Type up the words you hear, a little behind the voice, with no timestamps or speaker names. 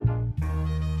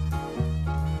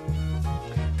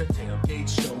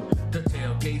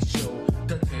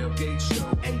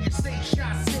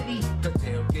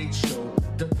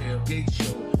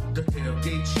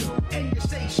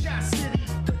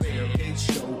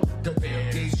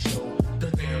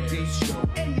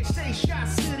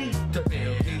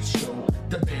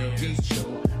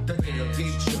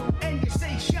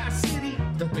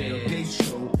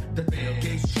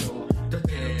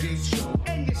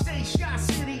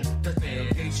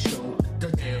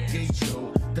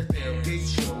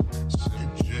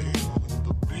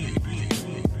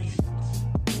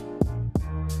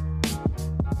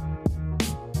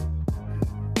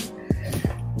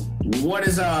What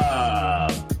is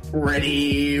up?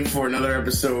 Ready for another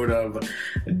episode of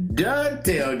the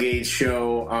TailGate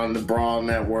Show on the Brawl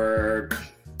Network.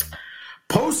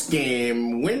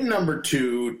 Post-game, win number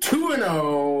 2,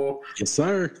 2-0. Yes,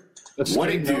 sir.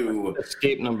 What it do?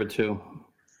 Escape number 2.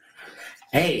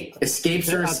 Hey,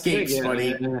 escapes are escapes,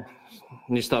 buddy.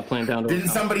 You stop playing down to Didn't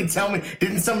somebody tell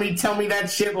me that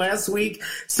shit last week?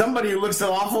 Somebody who looks an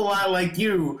awful lot like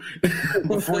you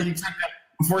before you took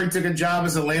a job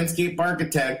as a landscape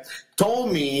architect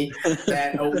told me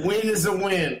that a win is a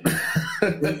win.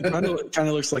 Kind of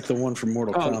looks like the one from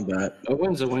Mortal Kombat. A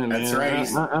win's a win, man. That's right.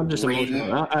 I'm just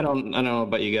emotional. I don't know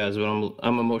about you guys, but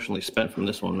I'm emotionally spent from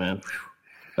this one, man.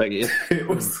 Like it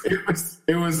was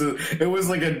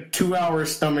like a 2-hour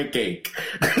stomach ache.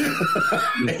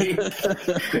 It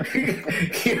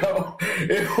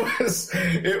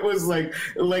was like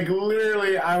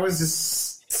literally I was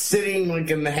just sitting like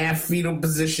in the half fetal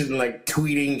position, like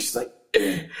tweeting, just like,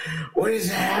 what is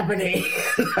happening?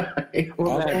 I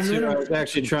was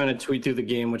actually trying to tweet through the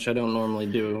game, which I don't normally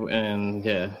do, and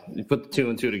yeah, you put the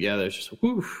 2 and 2 together. It's just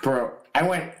woof. Bro,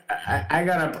 I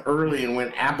got up early and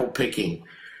went apple picking.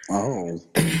 Oh.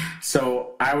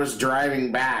 So I was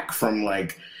driving back from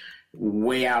like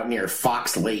way out near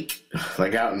Fox Lake,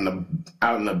 like out in the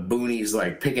boonies,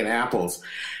 like picking apples.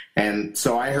 And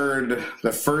so I heard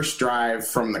the first drive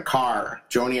from the car,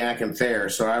 Joniak and Thayer.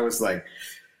 So I was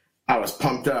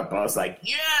pumped up. I was like,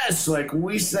 yes, like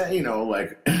we said,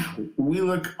 like we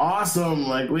look awesome.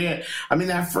 Like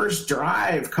that first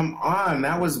drive, come on,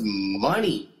 that was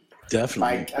money.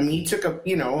 Definitely.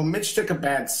 Mitch took a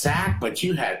bad sack, but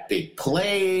you had big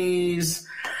plays.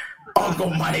 Uncle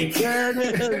Mike.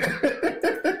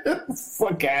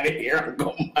 Fuck out of here,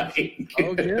 Uncle Mike.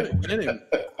 Oh, get him.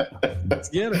 Let's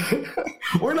get him.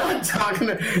 We're not talking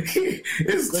to...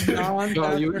 You want to get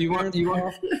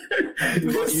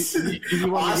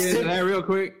into that real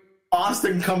quick?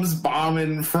 Austin comes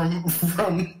bombing from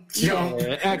jump.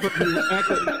 Yeah,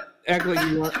 act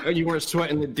like you weren't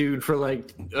sweating the dude for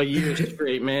like a year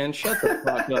straight, man. Shut the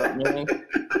fuck up, man.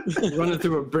 Running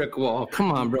through a brick wall.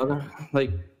 Come on, brother.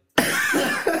 Like...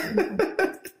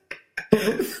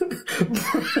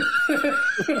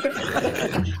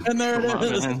 And there it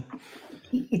is. Man.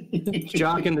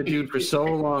 Jocking the dude for so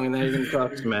long, and then you're gonna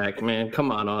talk smack, man.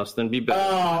 Come on, Austin, be better.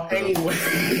 Oh, anyway,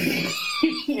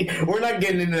 we're not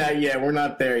getting into that yet. We're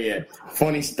not there yet.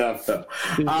 Funny stuff, though.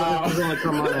 Come out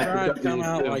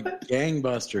like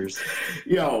gangbusters.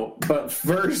 Yo, but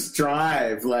first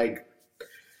drive, like,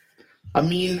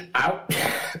 we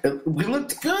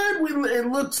looked good. It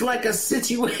looked like a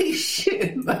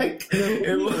situation. Like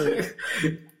it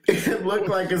looked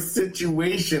like a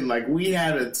situation. Like we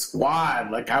had a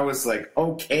squad. Like I was like,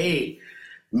 okay,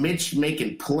 Mitch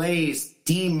making plays,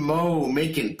 D-Mo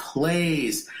making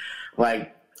plays.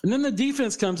 Like, and then the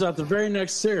defense comes out the very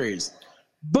next series.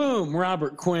 Boom!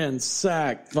 Robert Quinn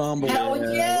sack, fumble. Hell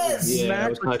yes!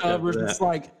 Smack recovers. It's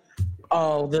like,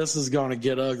 oh, this is going to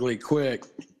get ugly quick.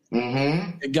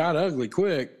 Mm-hmm. It got ugly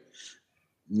quick.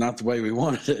 Not the way we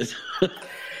wanted it.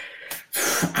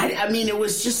 It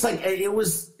was just like it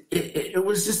was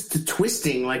just the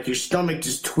twisting, like your stomach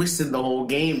just twisted the whole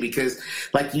game because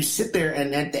like you sit there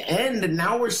and at the end and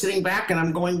now we're sitting back and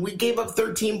I'm going, we gave up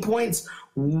 13 points.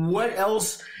 What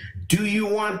else do you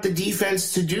want the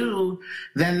defense to do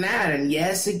than that? And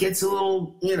yes, it gets a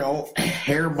little,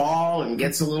 hairball and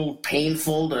gets a little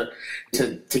painful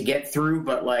to get through,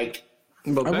 but like.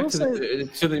 But back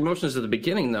to the emotions at the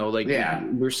beginning, though, like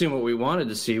we're seeing what we wanted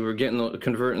to see. We're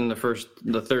converting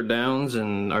the third downs,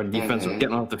 and our defense was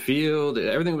getting off the field.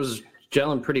 Everything was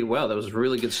gelling pretty well. That was a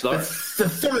really good start. The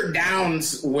third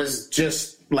downs was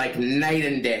just like night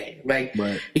and day, like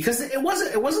because it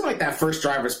wasn't like that first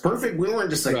drive was perfect. We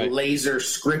weren't just like laser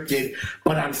scripted,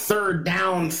 but on third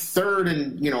down, third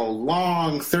and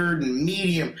long, third and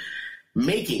medium,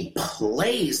 making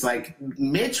plays. Like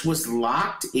Mitch was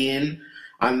locked in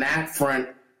on that front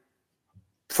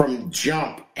from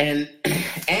jump, and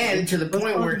to the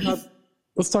point where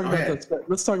let's talk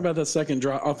about that second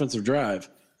offensive drive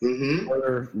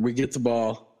where we get the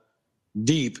ball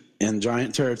deep in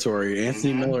Giant territory.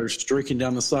 Anthony Miller's streaking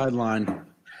down the sideline.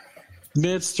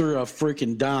 Mitch threw a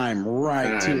freaking dime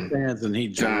right to his hands, and he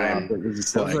dropped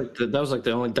it. That was like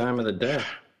the only dime of the day.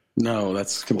 No,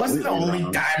 that's completely wasn't the only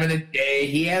wrong. dime of the day.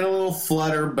 He had a little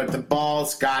flutter, but the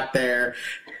balls got there.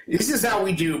 This is how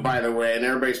we do, by the way, and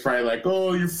everybody's probably like,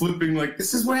 oh, you're flipping. Like,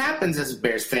 this is what happens as a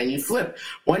Bears fan. You flip.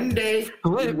 One day,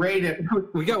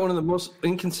 we got one of the most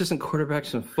inconsistent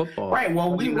quarterbacks in football. Right,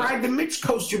 well, we ride the Mitch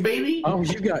coaster, baby. Oh,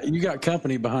 you got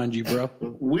company behind you, bro.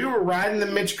 We were riding the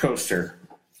Mitch coaster.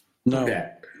 No,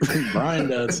 Brian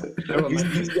does.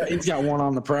 He's got one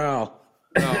on the prowl.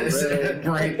 Oh, really?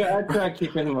 Right. I try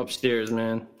keeping him upstairs,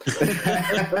 man.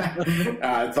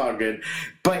 It's all good.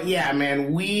 But yeah,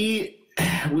 man, we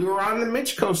were on the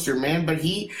Mitch coaster, man. But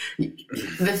the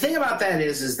thing about that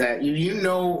is that you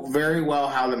know very well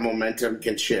how the momentum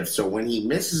can shift. So when he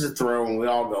misses a throw and we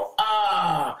all go,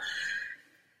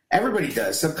 everybody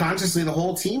does. Subconsciously, the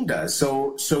whole team does.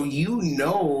 So you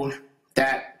know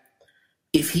that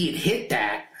if he had hit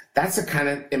that, that's a kind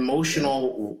of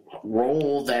emotional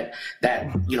role that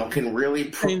can really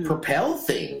propel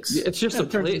things. It's just a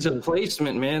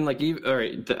placement, man. Like, all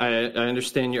right, I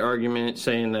understand your argument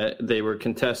saying that they were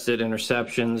contested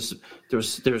interceptions. There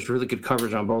was really good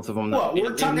coverage on both of them. Well,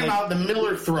 we're talking about the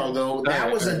Miller throw, though.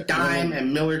 That was a dime,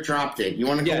 and Miller dropped it. You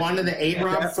want to go on to the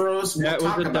A-Rob throws? We'll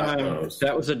talk about those.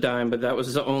 That was a dime, but that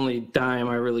was the only dime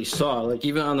I really saw. Like,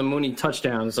 even on the Mooney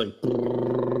touchdown, it's like,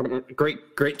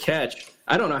 great catch.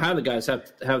 I don't know how the guys have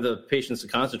the patience to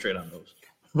concentrate on those.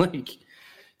 Like,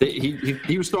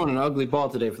 he was throwing an ugly ball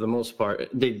today for the most part.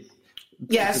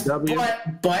 Yes,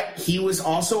 but he was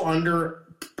also under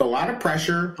a lot of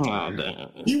pressure. Oh, damn.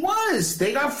 He was.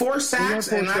 They got 4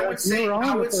 sacks, and I would say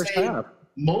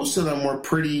most of them were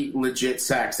pretty legit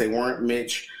sacks. They weren't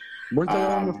Mitch. Weren't they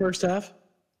all in the first half?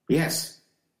 Yes.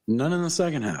 None in the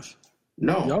second half.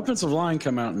 No. The offensive line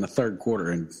come out in the third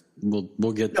quarter, and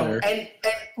we'll get there. And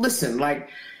listen, like,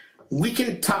 we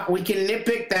can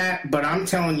nitpick that, but I'm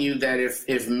telling you that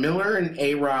if Miller and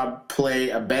A-Rob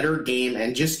play a better game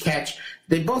and just catch,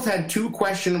 they both had 2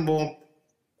 questionable,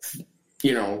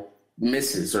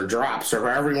 misses or drops or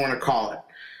however you want to call it.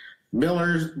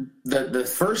 Miller's the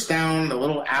first down, the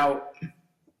little out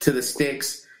to the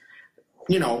sticks,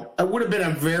 it would have been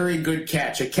a very good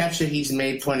catch, a catch that he's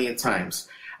made plenty of times.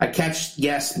 A catch,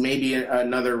 yes, maybe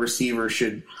another receiver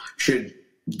should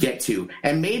get to.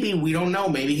 And maybe, we don't know,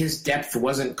 maybe his depth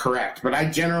wasn't correct. But I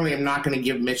generally am not going to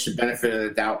give Mitch the benefit of the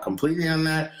doubt completely on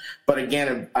that. But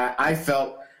again, I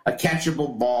felt a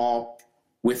catchable ball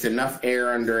with enough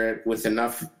air under it, with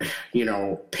enough,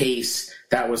 pace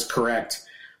that was correct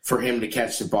for him to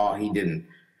catch the ball. He didn't.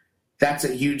 That's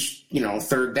a huge,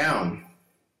 third down.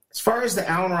 As far as the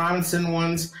Allen Robinson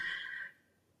ones,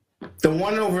 the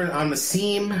one over on the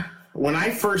seam, when I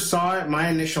first saw it, my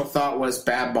initial thought was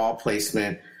bad ball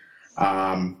placement.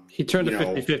 He turned a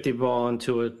 50-50 ball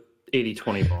into a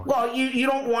 80-20 ball. Well, you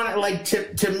don't want it, like,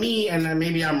 to me, and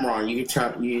maybe I'm wrong. You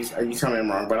tell me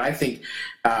I'm wrong, but I think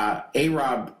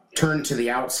A-Rob turned to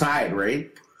the outside, right?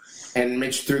 And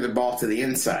Mitch threw the ball to the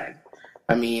inside.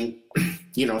 I mean,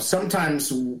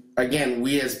 sometimes, again,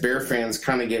 we as Bear fans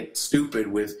kind of get stupid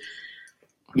with,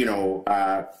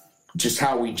 just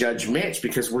how we judge Mitch,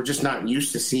 because we're just not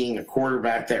used to seeing a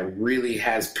quarterback that really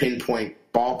has pinpoint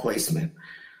ball placement.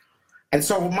 And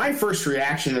so my first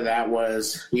reaction to that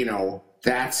was,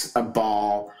 that's a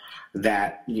ball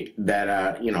that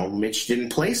Mitch didn't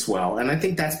place well. And I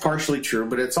think that's partially true,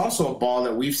 but it's also a ball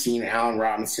that we've seen Allen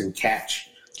Robinson catch.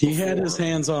 He had his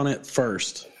hands on it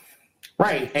first.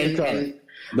 Right. And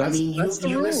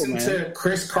you listen to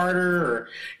Chris Carter or,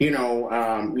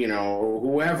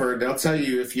 whoever, they'll tell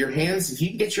you if you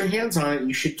can get your hands on it,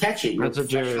 you should catch it. You're a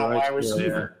professional wide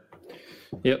receiver.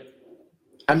 Yep.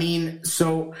 I mean,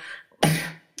 so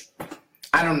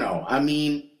I don't know. I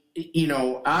mean,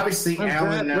 obviously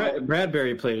Allen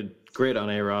Bradbury played great on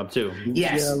A-Rob too.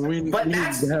 Yes. Yeah, we need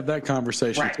to have that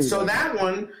conversation. Right. Too, so that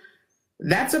one,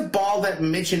 that's a ball that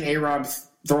Mitch and A-Rob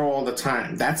throw all the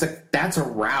time. That's a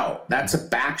route. That's a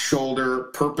back shoulder,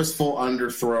 purposeful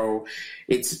underthrow.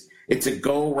 It's a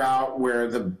go route where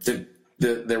the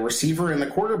receiver and the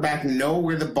quarterback know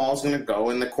where the ball's going to go,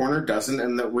 and the corner doesn't,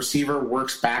 and the receiver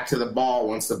works back to the ball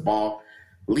once the ball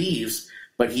leaves,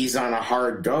 but he's on a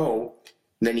hard go,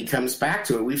 and then he comes back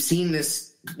to it. We've seen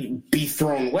this be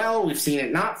thrown well. We've seen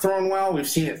it not thrown well. We've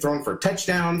seen it thrown for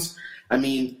touchdowns. I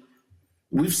mean,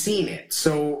 we've seen it.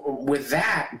 So with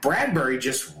that, Bradbury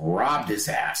just robbed his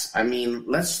ass. I mean,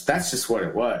 that's just what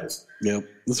it was. Yep,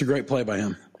 that's a great play by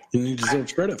him, and he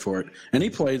deserves credit for it. And he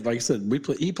played, like I said,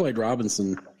 he played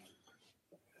Robinson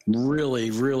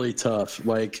really, really tough.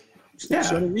 Like,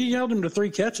 he held him to 3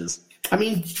 catches. I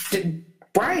mean,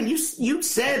 Brian, you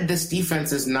said this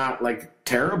defense is not, like,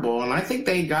 terrible, and I think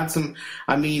they got some.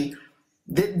 I mean,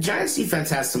 the Giants defense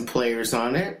has some players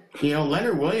on it.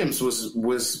 Leonard Williams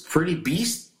was pretty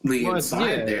beastly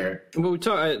inside there. Well,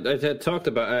 I had talked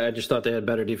about. I just thought they had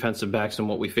better defensive backs than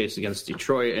what we faced against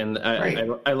Detroit, and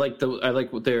I like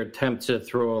their attempt to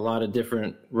throw a lot of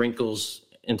different wrinkles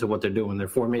into what they're doing. Their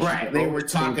formation. Right. They were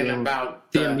talking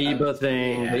about the amoeba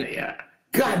thing.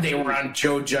 God, they were on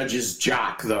Joe Judge's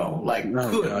jock, though. Like,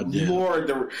 good Lord,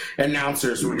 the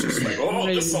announcers were just like, oh,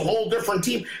 this is a whole different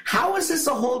team. How is this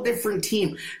a whole different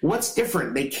team? What's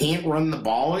different? They can't run the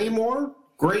ball anymore?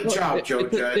 Great job, Joe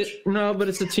Judge. No, but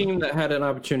it's a team that had an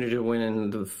opportunity to win in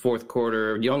the fourth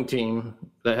quarter, a young team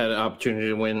that had an opportunity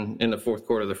to win in the fourth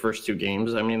quarter of the first two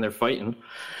games. I mean, they're fighting.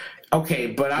 Okay,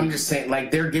 but I'm just saying,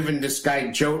 like, they're giving this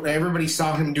guy, Joe, everybody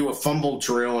saw him do a fumble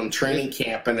drill in training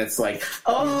camp, and it's like,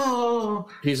 oh.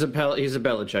 He's a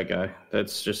Belichick guy.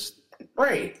 That's just.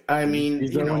 Right. I mean,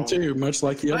 he's one too, much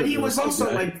like the other. But he was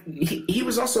also like he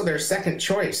was also their second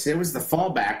choice. It was the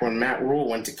fallback when Matt Rule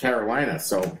went to Carolina.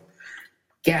 So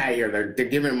get out of here. They're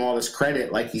giving him all this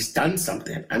credit like he's done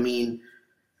something. I mean,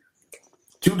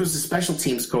 dude was a special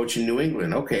teams coach in New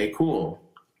England. Okay, cool.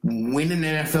 Win an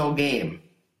NFL game.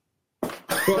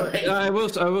 Well, I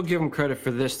will give him credit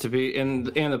for this to be and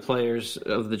the players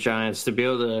of the Giants to be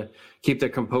able to keep their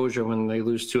composure when they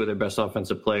lose two of their best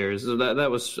offensive players. That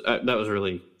was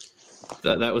really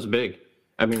that was big.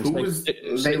 I mean,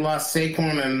 they lost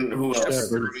Saquon and who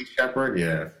else? Shepard.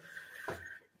 Yeah.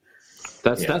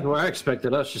 That's where I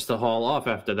expected us just to haul off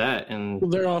after that.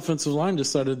 And their offensive line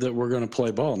decided that we're going to play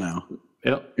ball now.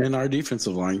 Yep. And our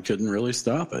defensive line couldn't really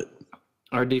stop it.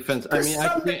 Our defense, I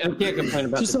can't complain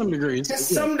about to some degree. To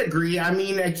some degree. I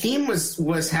mean, Akeem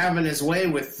was having his way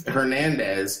with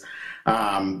Hernandez.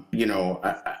 I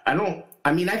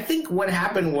think what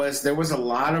happened was there was a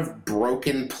lot of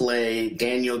broken play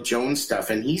Daniel Jones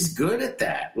stuff, and he's good at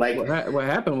that. Like what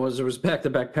happened was there was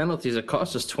back-to-back penalties that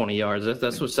cost us 20 yards.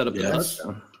 That's what set up the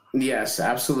touchdown. Yes,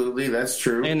 absolutely, that's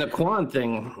true. And the Quan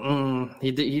thing,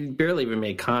 he barely even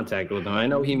made contact with him. I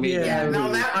know he made.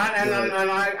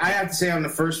 I have to say, on the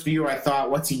first view, I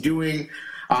thought, "What's he doing?"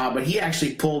 But he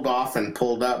actually pulled off and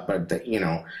pulled up. But I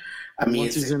mean,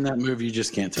 once he's in that move, you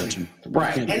just can't touch him.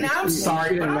 Right. And I'm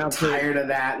sorry, but I'm tired of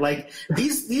that. Like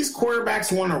these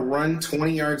quarterbacks want to run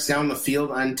 20 yards down the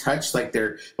field untouched, like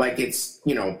they're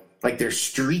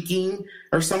streaking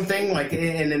or something, like,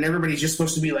 and then everybody's just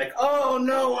supposed to be like, oh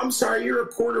no, I'm sorry, you're a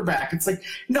quarterback. It's like,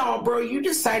 no, bro, you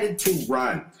decided to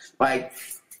run. Like,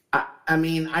 I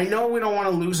mean, I know we don't want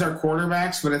to lose our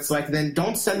quarterbacks, but it's like, then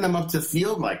don't send them up to the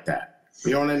field like that.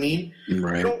 You know what I mean?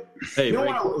 Right.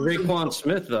 Raekwon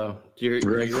Smith, though.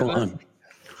 Raekwon.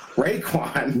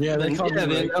 Raekwon. Yeah, they called him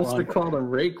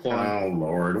Raekwon. Oh,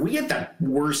 Lord. We get the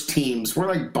worst teams. We're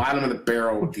like bottom of the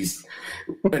barrel with these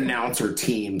announcer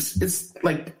teams. It's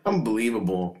like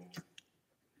unbelievable.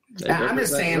 I'm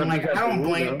just saying, like, I don't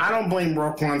blame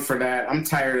Raekwon for that. I'm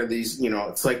tired of these,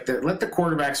 it's like let the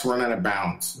quarterbacks run out of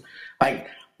bounds. Like,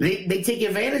 they take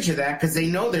advantage of that because they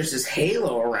know there's this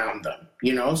halo around them,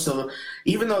 So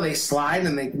even though they slide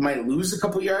and they might lose a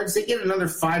couple yards, they get another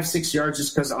 5-6 yards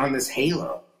just because on this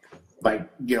halo. Like,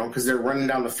 because they're running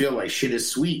down the field like shit is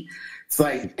sweet. It's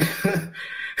like,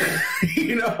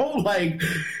 like,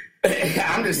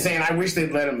 I'm just saying, I wish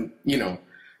they'd let him,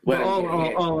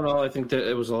 all in all, I think that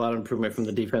it was a lot of improvement from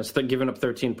the defense. Giving up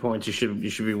 13 points, you should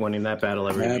be winning that battle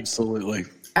every week.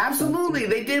 Absolutely.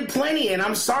 They did plenty, and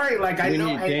I'm sorry. Like, we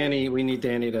need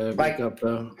Danny to back up,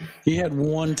 though. He had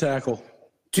one tackle.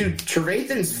 Dude,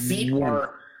 Trevathan's feet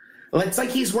are... It's like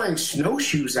he's wearing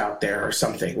snowshoes out there or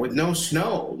something with no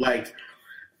snow. Like,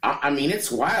 I mean, it's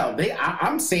wild.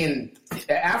 I'm saying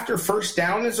after first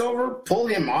down is over, pull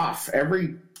him off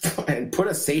and put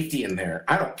a safety in there.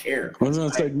 I don't care. I was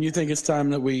going to say, do you think it's time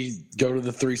that we go to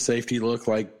the 3 safety look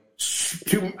like?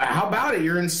 How about it?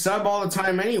 You're in sub all the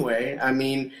time anyway. I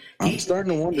mean, I'm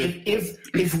starting to wonder.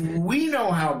 If we know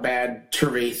how bad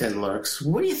Trevathan looks,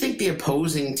 what do you think the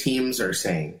opposing teams are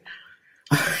saying?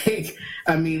 Like,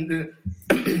 I mean,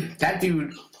 that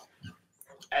dude,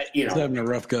 he's having a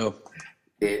rough go.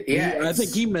 I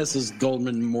think he misses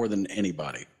Goldman more than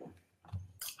anybody.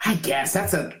 I guess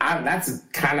that's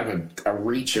kind of a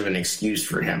reach of an excuse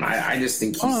for him. I just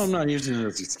think he's... I'm not using it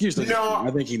as an excuse. I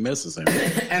think he misses him.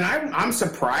 And I'm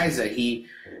surprised that he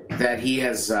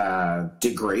has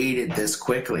degraded this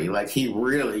quickly. Like, he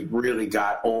really, really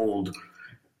got old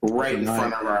right in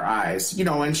front of our eyes.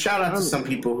 And shout out to some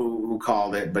people who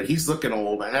called it, but he's looking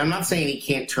old. And I'm not saying he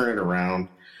can't turn it around,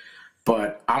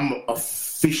 but I'm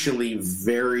officially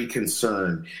very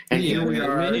concerned. And here we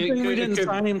are. We didn't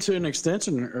sign him to an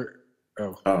extension.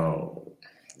 Yeah,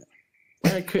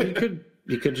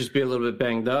 you could just be a little bit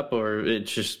banged up, or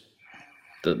it's just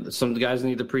some guys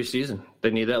need the preseason.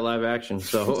 They need that live action.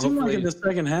 So it seemed like in the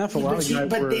second half, a lot of guys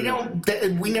but were... they don't.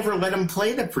 We never let them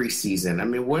play the preseason. I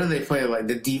mean, what do they play? Like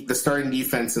the starting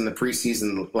defense in the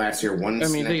preseason last year.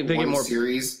 They get more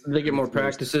series. They get more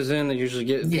practices in. They usually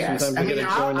get. Yes, sometimes they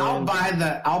I'll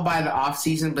buy the off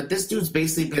season, but this dude's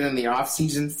basically been in the off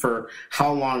season for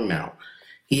how long now?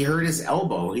 He hurt his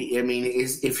elbow. I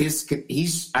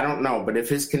don't know, but if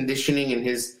his conditioning and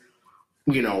his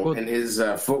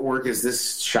footwork is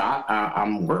this shot,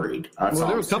 I'm worried. There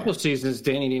were a couple of seasons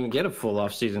Danny didn't even get a full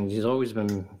off season. He's always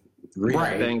been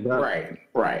banged up.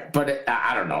 Right. But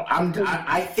I don't know.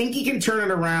 I think he can turn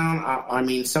it around. I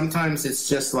mean, sometimes it's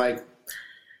just like,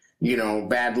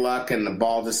 bad luck, and the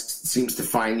ball just seems to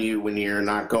find you when you're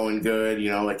not going good,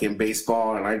 like in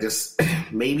baseball. And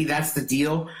maybe that's the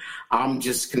deal. I'm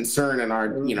just concerned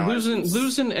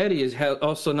losing Eddie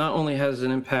also not only has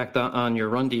an impact on your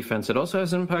run defense, it also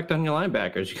has an impact on your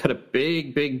linebackers. You got a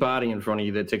big body in front of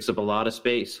you that takes up a lot of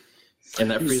space, and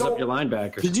that frees up your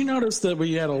linebackers. Did you notice that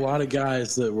we had a lot of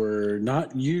guys that were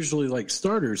not usually like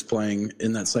starters playing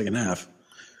in that second half?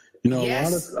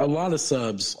 Yes. a lot of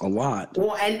subs, a lot.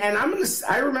 Well, and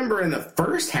I remember in the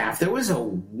first half there was a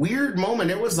weird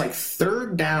moment. It was like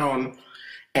third down.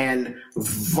 And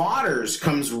Vaughters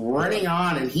comes running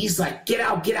on, and he's like, get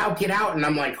out. And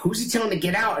I'm like, who's he telling to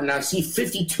get out? And I see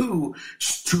 52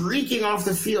 streaking off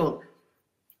the field.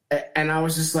 And I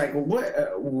was just like,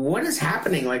 what is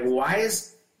happening? Like, why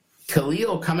is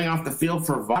Khalil coming off the field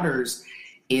for Vaughters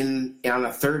on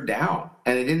a third down?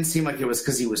 And it didn't seem like it was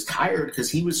because he was tired,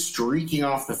 because he was streaking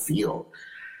off the field.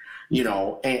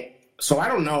 And so I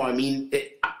don't know. I mean,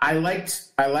 I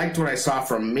liked what I saw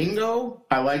from Mingo.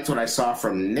 I liked what I saw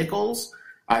from Nichols.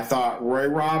 I thought Roy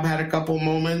Robb had a couple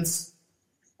moments.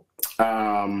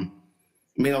 I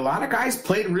mean, a lot of guys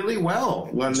played really well.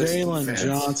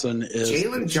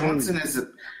 Jalen Johnson is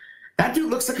that dude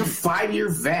looks like a 5-year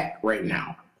vet right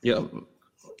now. Yep.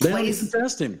 They don't even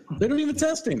test him. They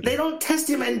don't test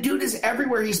him, and dude is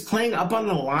everywhere. He's playing up on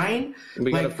the line.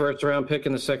 We got a first-round pick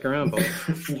in the second round, Bob.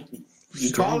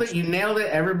 You called it. You nailed it.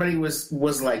 Everybody was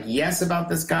like yes about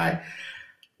this guy.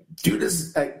 Dude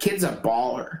kid's a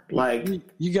baller. Like,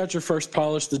 you got your first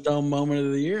polish the dome moment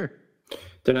of the year.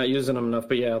 They're not using him enough,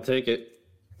 but yeah, I'll take it.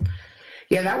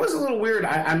 Yeah, that was a little weird.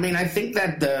 I mean, I think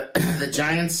that the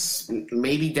Giants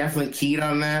definitely keyed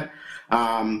on that.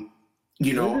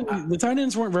 The tight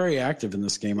ends weren't very active in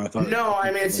this game, I thought. No,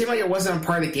 I mean, it seemed like it wasn't a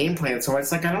part of the game plan. So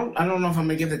it's like I don't know if I'm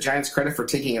gonna give the Giants credit for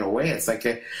taking it away. It's like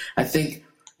I think.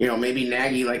 Maybe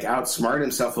Nagy outsmarted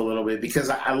himself a little bit,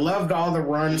 because I loved all the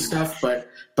run stuff, but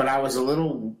I was a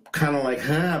little kind of like,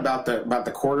 about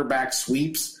the quarterback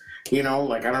sweeps. I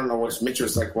don't know what Mitch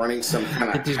was running some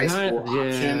kind of high school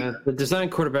option. Yeah, the design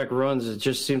quarterback runs. It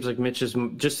just seems like Mitch is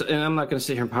just. And I'm not going to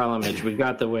sit here and pile on Mitch. We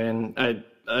got the win.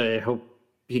 I hope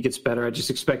he gets better. I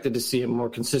just expected to see a more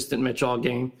consistent Mitch all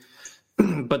game,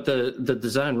 but the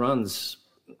design runs.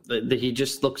 He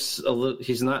just looks a little.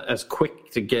 He's not as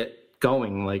quick to get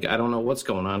going. I don't know what's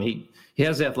going on. He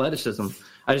has the athleticism.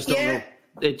 I just don't know.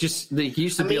 It just he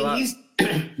used to be a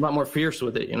lot more fierce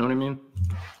with it. You know what I mean?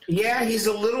 Yeah, he's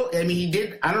a little. I mean, he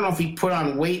did. I don't know if he put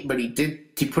on weight, but he did.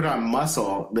 He put on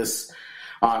muscle this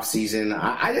off season.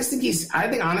 I just think I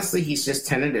think honestly he's just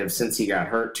tentative since he got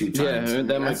hurt 2 times. Yeah,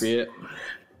 that might be it.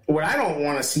 What I don't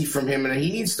want to see from him, and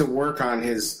he needs to work on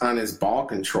his ball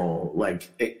control.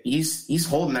 He's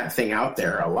holding that thing out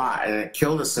there a lot, and it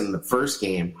killed us in the first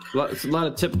game. It's a lot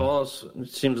of tip balls. It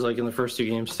seems like in the first 2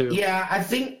 games too. Yeah, I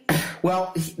think.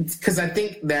 Well, because I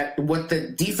think that what the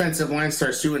defensive line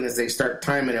starts doing is they start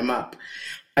timing him up.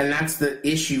 And that's the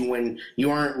issue when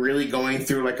you aren't really going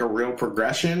through a real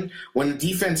progression. When the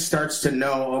defense starts to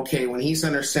know, okay, when he's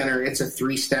under center, it's a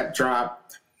 3-step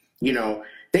drop,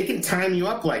 they can time you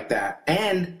up like that,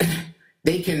 and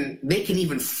they can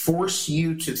even force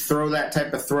you to throw that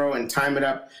type of throw and time it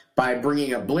up by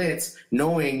bringing a blitz,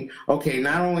 knowing, okay,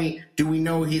 not only do we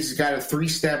know he's got a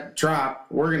 3-step drop,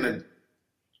 we're gonna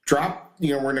drop,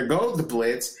 we're gonna go the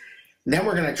blitz, then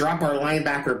we're gonna drop our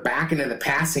linebacker back into the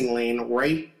passing lane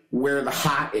right where the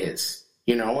hot is,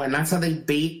 and that's how they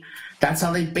bait. That's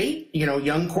how they bait,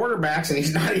 young quarterbacks, and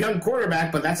he's not a young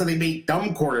quarterback, but that's how they bait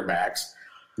dumb quarterbacks.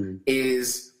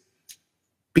 Is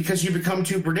because you become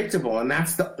too predictable, and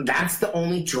that's the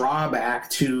only drawback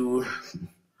to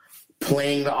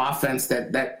playing the offense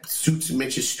that suits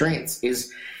Mitch's strengths.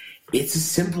 Is it's a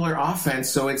simpler offense,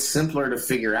 so it's simpler to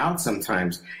figure out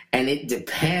sometimes, and it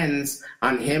depends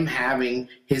on him having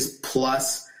his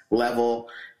plus level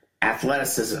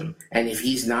athleticism, and if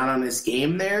he's not on his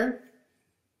game there,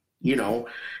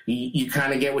 you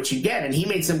kind of get what you get. And he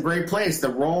made some great plays. The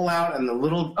rollout and the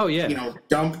little,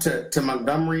 dump to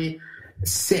Montgomery,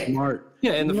 sick. Smart.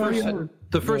 Yeah, and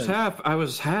the first half, I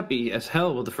was happy as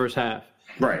hell with the first half.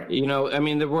 Right.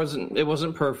 It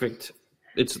wasn't perfect.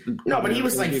 But he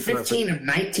was like 15 of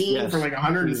 19 for like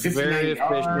 159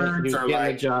 yards. He was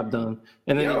getting the job done.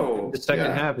 And then the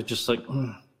second half, it's just like,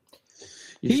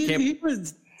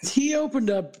 he opened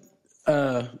up,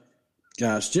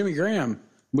 Jimmy Graham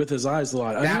with his eyes a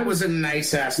lot. That was a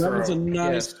nice ass throw. It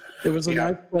was a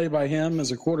nice play by him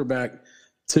as a quarterback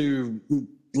to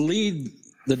lead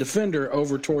the defender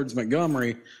over towards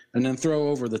Montgomery and then throw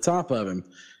over the top of him.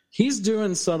 He's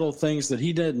doing subtle things that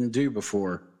he didn't do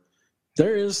before.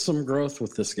 There is some growth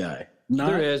with this guy.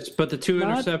 There is, but the 2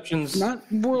 interceptions. Not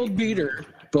world beater,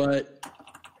 but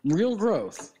real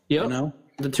growth. Yep.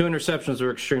 The 2 interceptions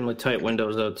were extremely tight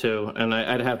windows, though, too. And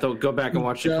I'd have to go back and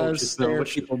watch the coach's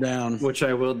film, which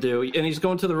I will do. And he's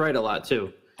going to the right a lot,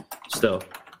 too, still.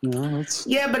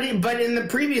 Yeah, but in the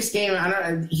previous game,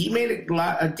 he made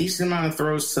a decent amount of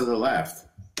throws to the left.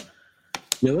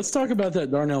 Yeah, let's talk about that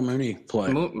Darnell Mooney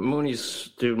play. Mooney's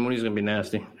going to be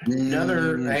nasty.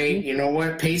 Hey, you know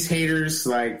what? Pace haters,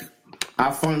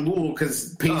 have fun,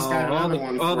 because Pace got another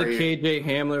one for all the you. KJ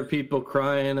Hamler people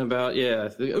crying about,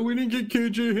 we didn't get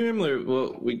KJ Hamler.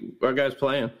 Well, our guy's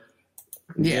playing.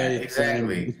 Yeah,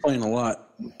 exactly. He's playing a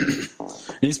lot.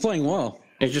 He's playing well.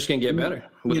 It's just going to get better.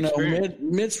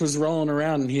 Mitch was rolling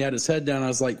around and he had his head down. I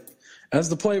was like, as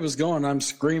the play was going, I'm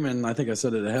screaming. I think I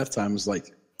said it at halftime. I was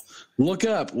like, look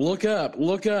up, look up,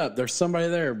 look up. There's somebody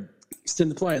there.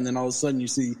 Extend the play. And then all of a sudden you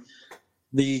see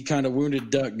the kind of wounded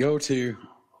duck go to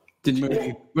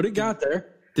Mooney. But it got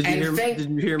there. Did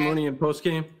you hear Mooney in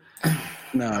postgame?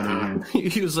 No, I didn't hear.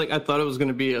 He was like, I thought it was going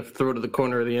to be a throw to the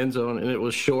corner of the end zone, and it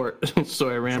was short. So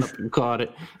I ran up and caught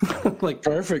it.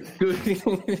 Perfect.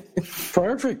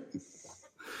 Perfect.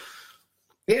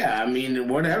 Yeah,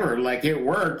 whatever. It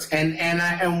worked.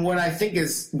 And what I think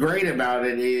is great about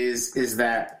it is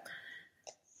that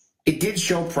it did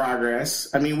show progress.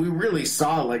 We really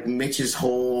saw Mitch's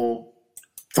whole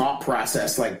thought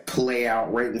process play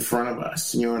out right in front of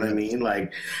us. You know what I mean?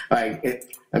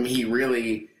 He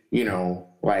really,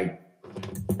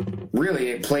 really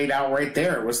it played out right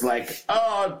there. It was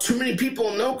too many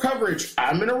people, no coverage.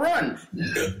 I'm gonna run.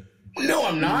 No,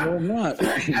 I'm not. No, I'm not.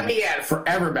 He had it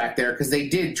forever back there because they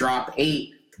did drop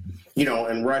 8,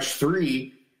 and rush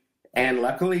 3, and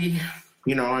luckily,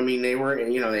 they were,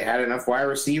 they had enough wide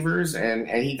receivers, and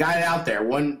he got it out there.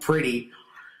 Wasn't pretty.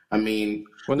 When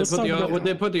they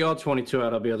put the all 22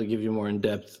 out, I'll be able to give you more in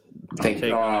depth. Thank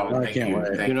you. I can't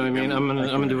wait. You know what I mean? I'm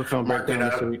gonna do a film breakdown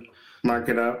this week. Mark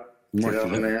it up. Get it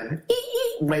on there.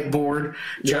 Whiteboard,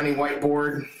 Johnny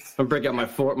Whiteboard. I'm break out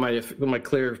my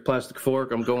clear plastic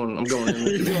fork. I'm going in.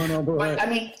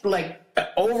 But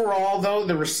overall though,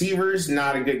 the receivers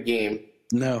not a good game.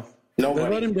 No. Nobody.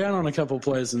 They let him down on a couple of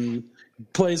plays and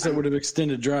plays that would have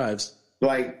extended drives.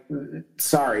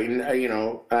 Sorry,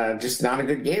 just not a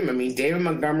good game. David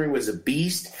Montgomery was a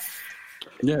beast.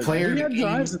 Yeah, he had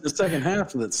drives in the second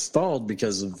half that stalled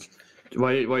because of.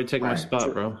 Why you taking my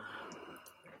spot, bro?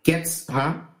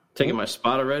 Taking my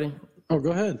spot already? Oh,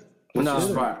 go ahead. What's your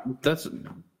spot? That's.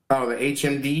 Oh, the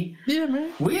HMD. Yeah,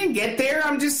 man. We didn't get there.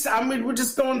 We're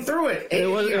just going through it. It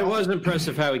was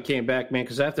impressive how he came back, man.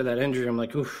 Because after that injury, I'm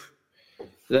like, oof,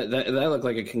 that looked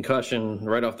like a concussion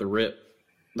right off the rip.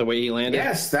 The way he landed.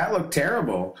 Yes, that looked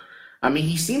terrible.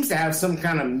 He seems to have some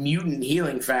kind of mutant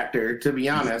healing factor, to be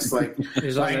honest.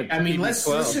 He's on let's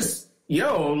just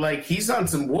he's on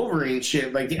some Wolverine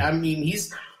shit.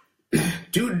 He's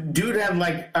dude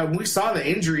had we saw the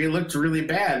injury, it looked really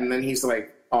bad, and then he's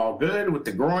all good with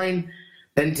the groin.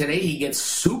 Then today he gets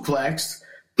suplexed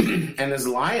and is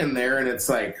lying there, and it's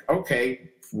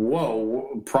okay,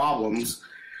 whoa, problems,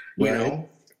 you know,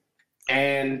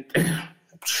 and.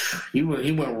 He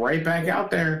went right back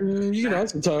out there. You can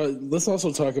also talk. Let's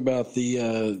also talk about the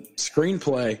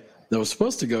screenplay that was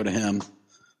supposed to go to him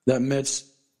that Mitch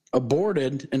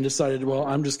aborted and decided, well,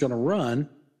 I'm just going to run,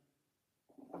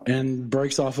 and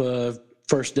breaks off a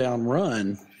first down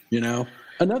run.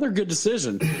 Another good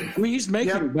decision. He's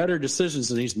making better decisions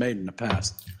than he's made in the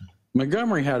past.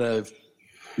 Montgomery had a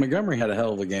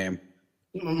hell of a game.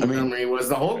 Montgomery was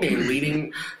the whole game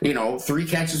leading, 3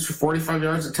 catches for 45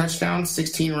 yards, a touchdown,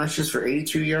 16 rushes for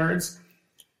 82 yards.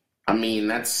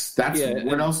 That's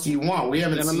what else do you want? We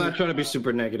haven't. And I'm not trying to be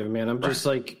super negative, man. I'm just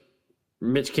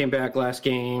Mitch came back last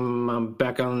game. I'm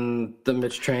back on the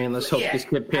Mitch train. Let's hope this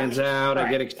kid pans out.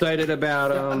 I get excited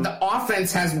about him. The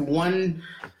offense has one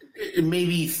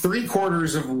maybe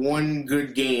 3/4 of one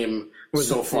good game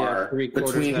so far.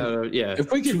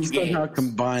 If we can somehow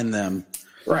combine them.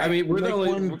 Right. I mean, we're the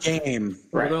only one game.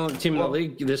 We're the only team in the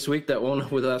league this week that won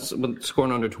with us with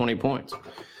scoring under 20 points.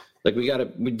 Like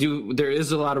there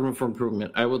is a lot of room for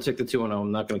improvement. I will take the 2-0.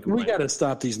 I'm not going to complain. We got to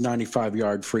stop these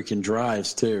 95-yard freaking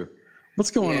drives too.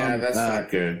 What's going on? Yeah, that's not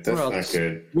good. That's not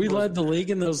good. We led the league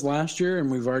in those last year,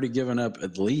 and we've already given up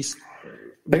at least.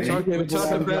 We talked about it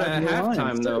at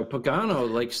halftime, though.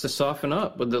 Pagano likes to soften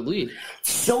up with the lead.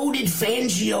 So did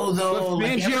Fangio, though.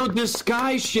 Fangio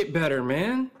disguised shit better,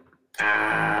 man.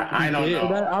 I don't know.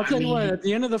 I'll tell you what, at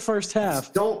the end of the first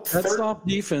half, that soft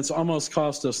defense almost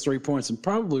cost us 3 points and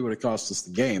probably would have cost us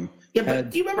the game. Yeah,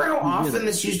 but do you remember how often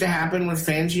this used to happen with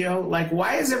Fangio? Like,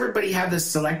 why does everybody have this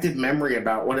selective memory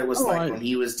about what it was when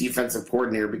he was defensive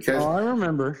coordinator? Because I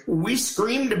remember. We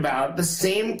screamed about the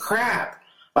same crap.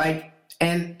 Like,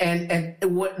 and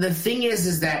what the thing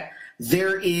is that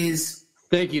there is.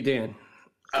 Thank you, Dan.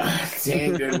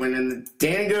 Dan Goodwin in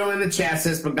the chat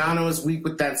says Pagano is weak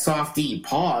with that soft D.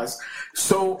 Pause.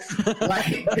 So,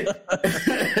 like, get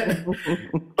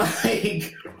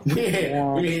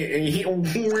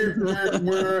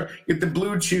the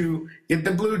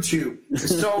blue chew.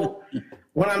 So,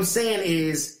 what I'm saying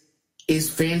is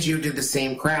Fangio did the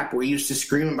same crap we used to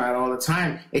scream about all the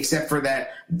time, except for that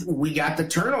we got the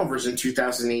turnovers in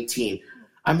 2018.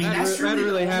 I mean, I'd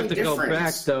really have to go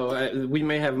back, though. We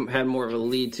may have had more of a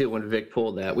lead, too, when Vic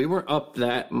pulled that. We weren't up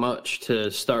that much to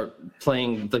start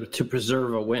playing to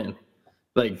preserve a win.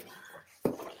 Like,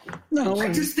 no,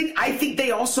 I think they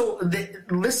also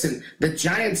listen. The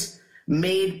Giants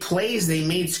made plays. They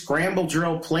made scramble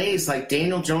drill plays. Like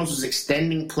Daniel Jones was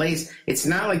extending plays. It's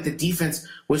not like the defense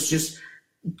was just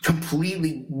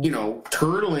completely,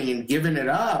 turtling and giving it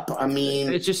up. I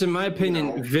mean, it's just, in my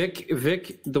opinion,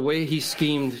 Vic, the way he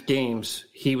schemed games,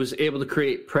 he was able to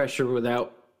create pressure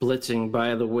without blitzing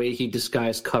by the way he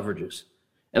disguised coverages.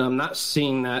 And I'm not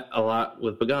seeing that a lot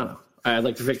with Pagano. I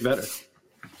like Vic better.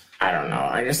 I don't know.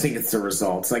 I just think it's the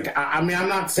results. Like, I mean, I'm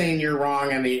not saying you're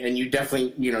wrong, and you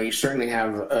definitely, you certainly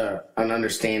have an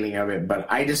understanding of it,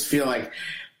 but I just feel like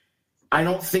I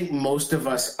don't think most of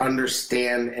us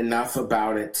understand enough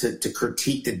about it to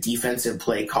critique the defensive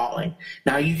play calling.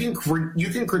 Now, you can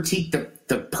critique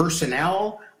the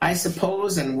personnel, I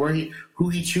suppose, and who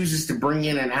he chooses to bring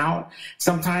in and out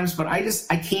sometimes, but I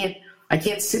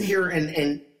can't sit here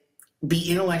and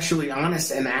be intellectually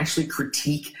honest and actually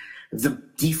critique the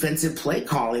defensive play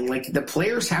calling. Like, the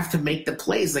players have to make the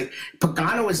plays. Like,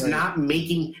 Pagano is not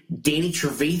making Danny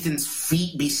Trevathan's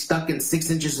feet be stuck in 6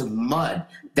 inches of mud.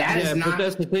 But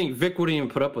that's the thing. Vic wouldn't even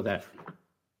put up with that.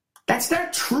 That's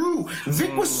not true.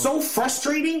 Vic was so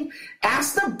frustrating.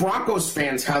 Ask the Broncos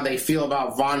fans how they feel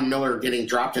about Von Miller getting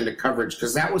dropped into coverage,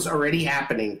 because that was already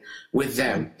happening with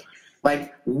them.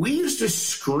 Like, we used to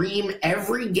scream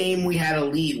every game we had a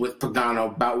lead with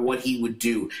Pagano about what he would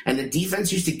do. And the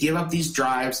defense used to give up these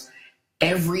drives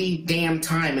every damn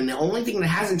time. And the only thing that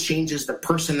hasn't changed is the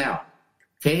personnel.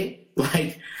 Okay?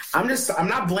 Like, I'm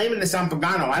not blaming this on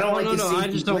Pagano. I don't I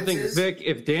just don't think Vic,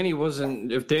 if Danny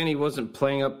wasn't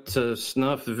playing up to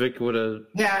snuff, Vic would have.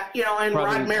 Yeah, and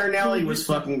Rod Marinelli was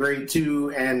fucking great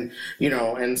too, and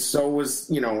and so was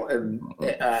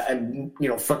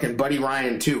fucking Buddy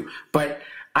Ryan too. But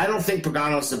I don't think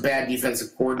Pagano's a bad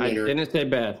defensive coordinator. I didn't say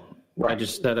bad. Right. I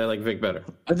just said I like Vic better.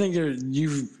 I think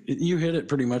you hit it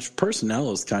pretty much.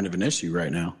 Personnel is kind of an issue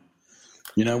right now.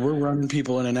 We're running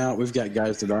people in and out. We've got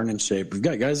guys that aren't in shape. We've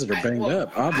got guys that are banged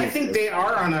up. Obviously. I think they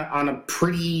are on a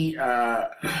pretty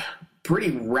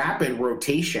rapid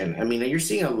rotation. I mean, you're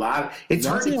seeing a lot. It's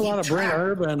hard to keep track. I saw a lot of Brent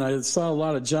Urban. I saw a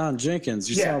lot of John Jenkins.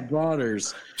 You saw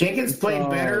Vaughters. Jenkins played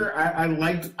better.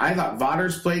 I thought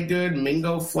Vaughters played good.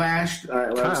 Mingo flashed.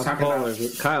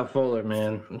 Kyle Fuller,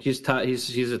 man, he's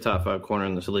a top 5 corner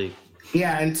in this league.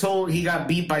 Yeah, until he got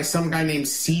beat by some guy named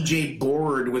C.J.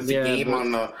 Board with the game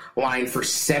on the line for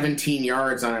 17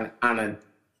 yards on an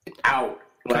out.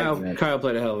 Kyle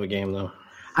played a hell of a game, though.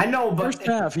 I know, but first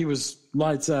half he was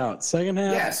lights out. Second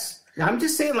half, yes. I'm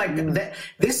just saying,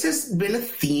 this has been a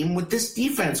theme with this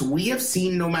defense. We have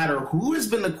seen, no matter who has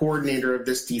been the coordinator of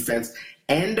this defense,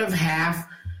 end of half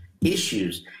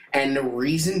issues. And the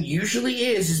reason usually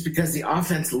is because the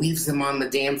offense leaves them on the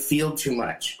damn field too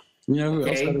much. You know who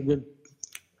else had a good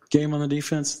game on the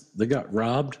defense? They got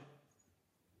robbed.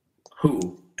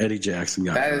 Who? Eddie Jackson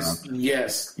got robbed.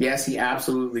 Yes, he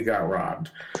absolutely got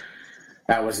robbed.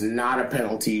 That was not a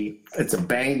penalty. It's a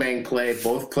bang play.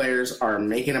 Both players are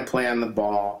making a play on the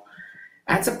ball.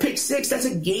 That's a pick six. That's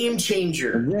a game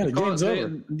changer. Yeah, the game's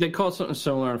over. They called something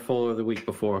similar on Fuller the week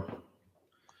before.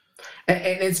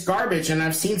 And it's garbage. And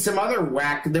I've seen some other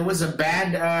whack. There was a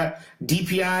bad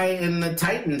DPI in the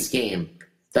Titans game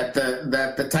that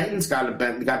the Titans got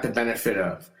the benefit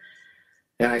of.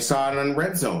 And I saw it on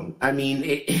Red Zone. I mean,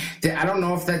 I don't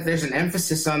know if there's an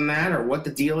emphasis on that or what the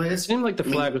deal is. It seemed like the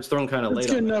flag was thrown kind of late.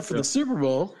 It's good enough for the Super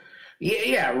Bowl.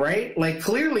 Yeah, right? Like,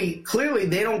 clearly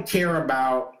they don't care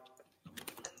about...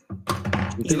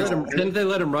 Didn't they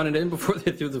let him run it in before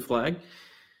they threw the flag?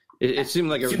 It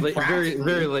seemed like a very,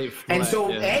 very late flag. And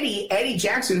so Eddie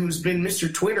Jackson, who's been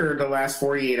Mr. Twitter the last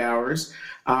 48 hours,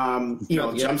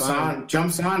 jumps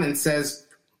on and says,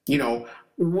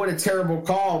 what a terrible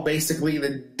call. Basically,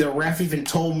 the ref even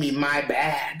told me my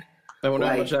bad. I wonder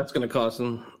how much that's going to cost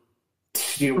him.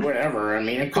 Whatever. I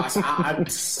mean, it costs. I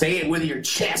say it with your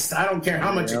chest. I don't care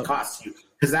how much it costs you,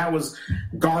 because that was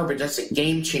garbage. That's a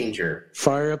game changer.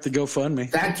 Fire up the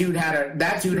GoFundMe. That dude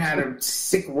had a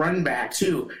sick run back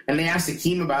too. And they asked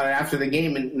Akeem about it after the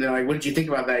game, and they're like, "What did you think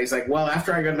about that?" He's like, "Well,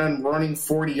 after I got done running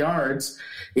 40 yards,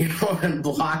 and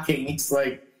blocking, he's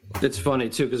like." It's funny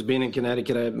too, because being in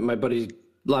Connecticut, my buddy.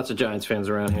 Lots of Giants fans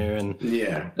around here, and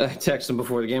I texted him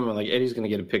before the game. I'm like, Eddie's going to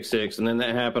get a pick six, and then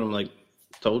that happened. I'm like,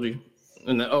 told you.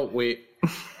 And then, wait,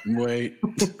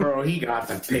 bro, he got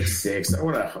the pick six. That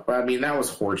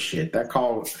was horseshit. That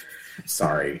call,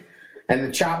 sorry. And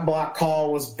the chop block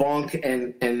call was bunk,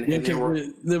 and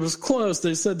it was close.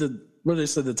 They said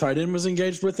the tight end was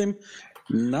engaged with him.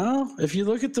 No, if you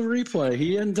look at the replay,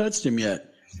 he hadn't touched him yet.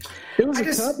 It was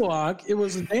a cut block. It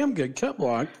was a damn good cut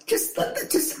block. Let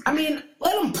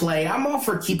them play. I'm all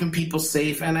for keeping people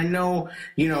safe, and I know,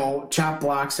 chop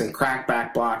blocks and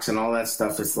crackback blocks and all that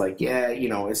stuff. It's like,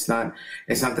 it's not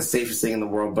the safest thing in the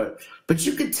world, but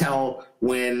you could tell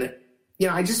when,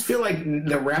 I just feel like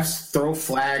the refs throw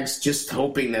flags just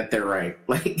hoping that they're right.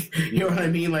 Like, you know what I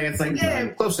mean? Like, it's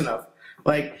like, close enough.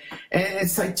 Like, and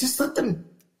it's like, just let them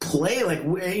play. Like,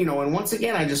 and once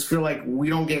again, I just feel like we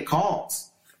don't get calls.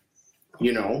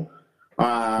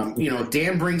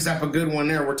 Dan brings up a good one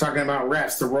there. We're talking about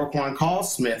refs. The Roquan Call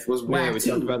Smith was whack. Yeah, we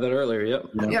talked about that earlier. Yep.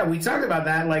 Yeah, we talked about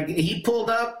that. Like, he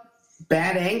pulled up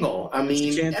bad angle. I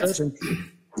mean, and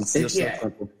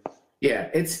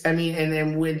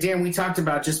then with Dan, we talked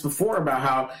about just before about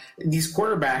how these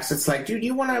quarterbacks, it's like, dude,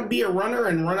 you want to be a runner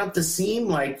and run up the seam?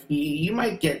 Like, you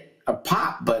might get a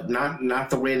pop, but not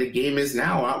the way the game is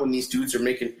now. Not when these dudes are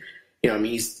making,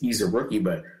 he's a rookie,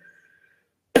 but.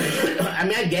 I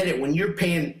mean, I get it. When you're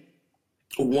paying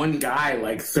one guy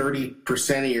like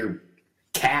 30% of your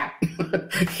cap,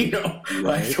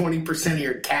 like 20% of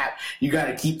your cap, you got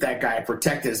to keep that guy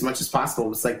protected as much as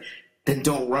possible. It's like, then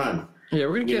don't run. Yeah,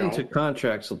 we're going to get into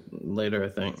contracts later, I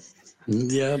think.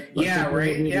 Yeah. Yeah,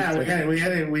 right. Yeah,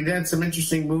 we had some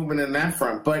interesting movement in that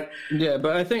front, but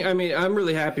I think I'm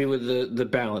really happy with the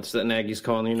balance that Nagy's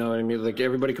calling. You know what I mean? Like,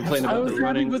 everybody complained about the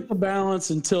running. I was happy with the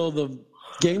balance until the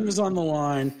game was on the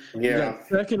line. Yeah.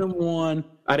 2nd and 1.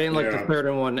 I didn't like the 3rd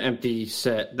and 1 empty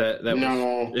set. That was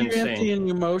insane. You're empty in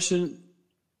your motion.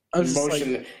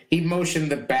 He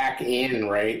motioned the back in,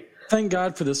 right? Thank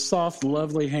God for the soft,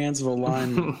 lovely hands of a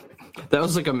lineman. That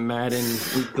was like a Madden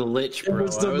glitch, bro. It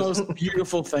was the most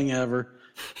beautiful thing ever.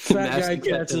 Fat guy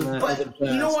catches. But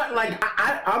you know what? Like,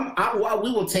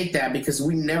 we will take that because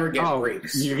we never get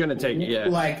breaks. You're gonna take it, yeah.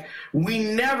 Like, we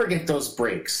never get those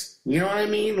breaks. You know what I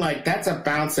mean? Like, that's a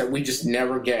bounce that we just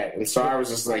never get. And so I was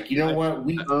just like, you know what?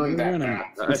 We earned that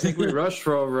bounce. I think we rushed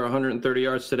for over 130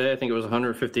 yards today. I think it was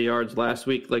 150 yards last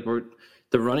week. Like,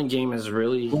 the running game has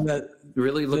really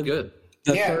looked good.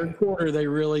 The third quarter, they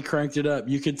really cranked it up.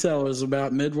 You could tell it was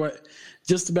about midway,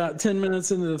 just about 10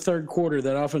 minutes into the third quarter.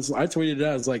 That offense, I tweeted it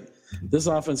out. I was like, this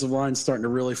offensive line's starting to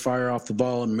really fire off the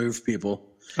ball and move people.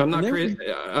 I'm not crazy.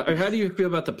 How do you feel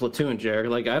about the platoon, Jared?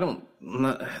 Like, I'd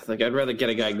rather get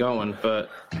a guy going,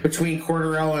 but between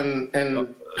Cordarrelle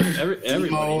and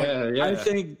everybody, yeah.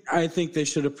 I think they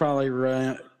should have probably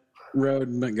rode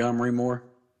Montgomery more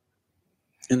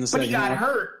in the second half. But he got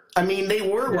hurt. I mean, they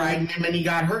were riding him, and he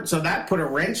got hurt, so that put a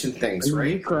wrench in things, right?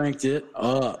 He cranked it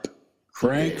up.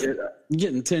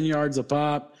 Getting 10 yards a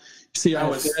pop. See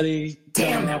how steady.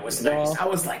 Damn, that was nice. I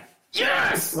was like,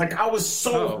 yes! Like, I was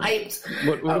so hyped.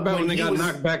 What about when they got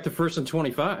knocked back to 1st and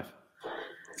 25?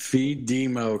 Feed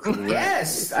Demo, correct.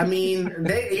 Yes. I mean,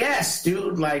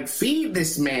 dude. Like, feed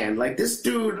this man. Like, this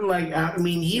dude,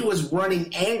 he was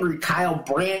running angry. Kyle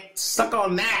Brandt stuck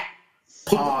on that.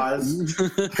 Pause.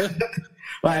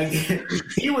 Like,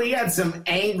 he had some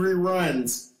angry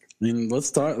runs. I mean,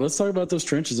 let's talk about those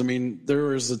trenches. I mean, there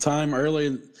was a time early,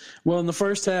 in the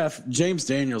first half, James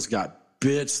Daniels got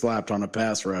bitch slapped on a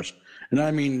pass rush. And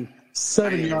I mean,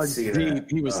 7 yards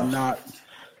deep, he was not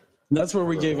That's where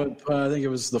we gave up, I think it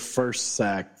was the first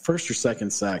or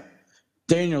second sack.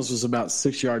 Daniels was about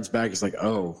 6 yards back. It's like,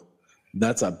 oh,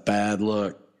 that's a bad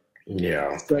look.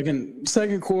 Yeah.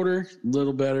 Second quarter, a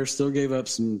little better. Still gave up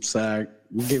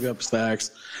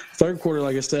sacks. Third quarter,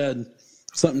 like I said,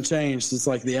 something changed. It's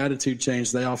like the attitude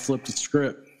changed. They all flipped the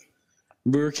script.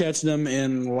 We were catching them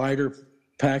in lighter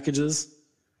packages.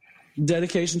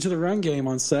 Dedication to the run game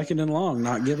on second and long,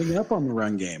 not giving up on the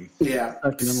run game. Yeah.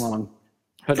 Second and long.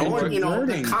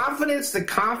 The confidence.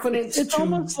 It's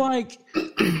almost like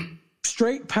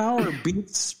straight power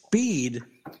beats speed.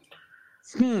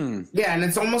 Yeah, and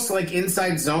it's almost like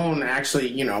inside zone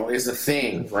actually, is a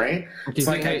thing, right? It's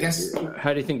like, I guess.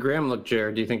 How do you think Graham looked,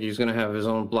 Jared? Do you think he's going to have his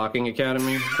own blocking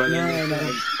academy?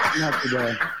 No, not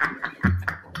today.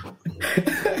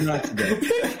 Not today.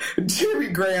 Jimmy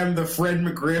Graham, the Fred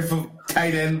McGriff of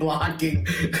tight end blocking.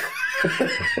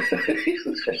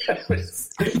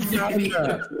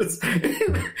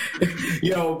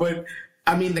 But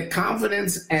I mean the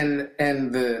confidence and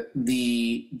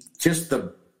the just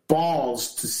the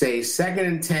balls to say 2nd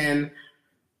and 10,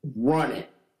 run it.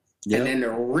 Yep. And then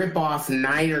to rip off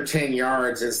 9 or 10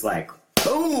 yards is like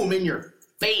boom in your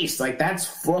face. Like that's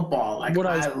football. Like what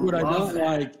I don't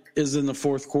like is in the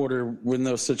fourth quarter when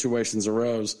those situations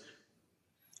arose.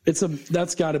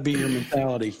 That's got to be your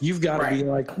mentality. You've got to be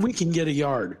like, we can get a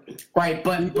yard. Right,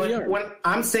 but when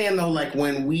I'm saying though, like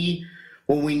when we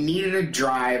needed a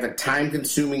drive, a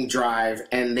time-consuming drive,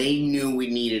 and they knew we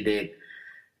needed it,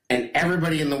 and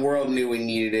everybody in the world knew we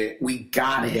needed it, we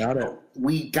got it.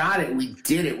 We got it. We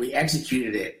did it. We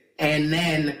executed it, and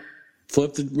then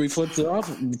we flipped it off.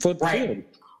 Flipped right,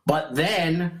 it. But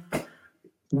then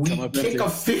we kick a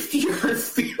 50-yard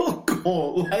field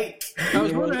goal. Like I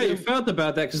was wondering how you felt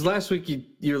about that because last week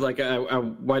you were like,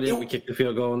 "Why didn't we kick the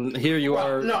field goal?" And here you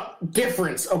are. No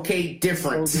difference. Okay,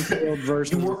 difference.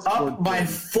 You were up by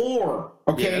 4.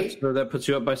 Okay, yeah, so that puts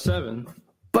you up by 7.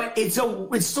 But it's still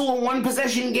a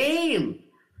 1-possession game.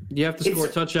 You have to score a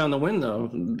touchdown to win, though.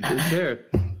 There.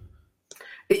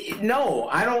 No,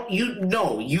 I don't.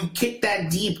 You kick that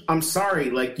deep. I'm sorry.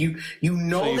 Like they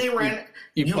ran.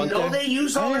 They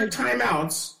use all their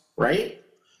timeouts, right?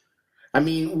 I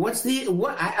mean,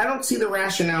 I don't see the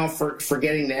rationale for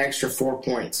getting the extra 4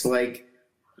 points. Like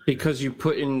because you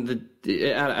put in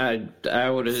the. I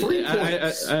would.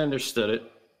 I understood it.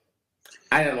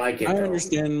 I didn't like it. I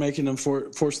understand making them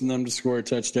forcing them to score a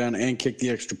touchdown and kick the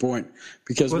extra point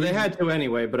because they had to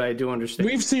anyway. But I do understand.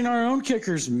 We've seen our own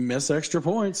kickers miss extra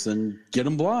points and get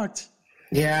them blocked.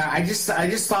 Yeah, I just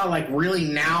thought like really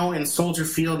now in Soldier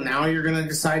Field now you're going to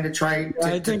decide to try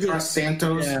to trust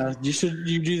Santos. Yeah,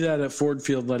 you do that at Ford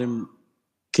Field. Let him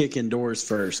kick indoors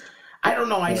first. I don't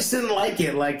know. I just didn't like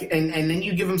it. Like, and then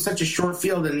you give him such a short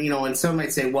field, and some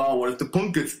might say, "Well, what if the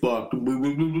punt gets blocked?"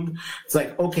 It's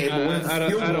like, okay, but what if the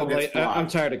field goal gets blocked? I'm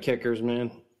tired of kickers,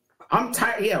 man. I'm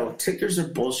tired. Yeah, kickers are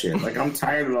bullshit. Like, I'm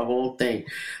tired of the whole thing.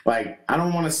 Like, I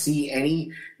don't want to see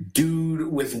any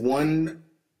dude with one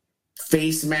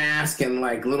face mask and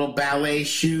like little ballet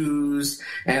shoes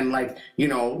and like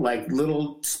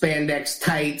little spandex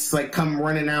tights like come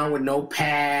running out with no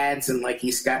pads and like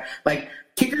he's got like.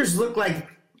 Kickers look like,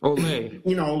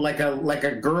 like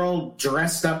a girl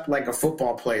dressed up like a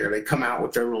football player. They come out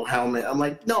with their little helmet. I'm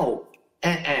like, no,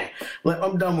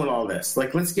 I'm done with all this.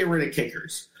 Like, let's get rid of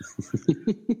kickers.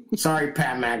 Sorry,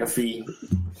 Pat McAfee.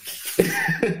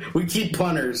 We keep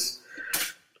punters.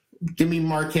 Give me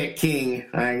Marquette King.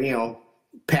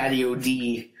 Patio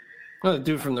D. Well, the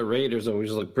dude from the Raiders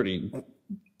always looked pretty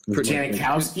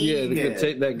Janikowski? Yeah,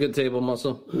 that good table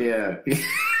muscle. Yeah.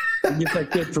 Get that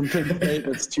kid from Penn State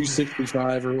that's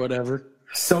 265 or whatever.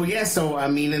 So white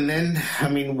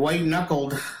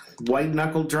knuckled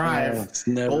drive.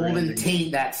 Golden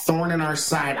Tate, that thorn in our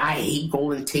side. I hate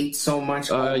Golden Tate so much.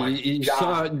 Oh my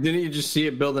God. Didn't you just see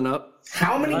it building up?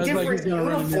 How many different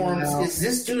uniforms is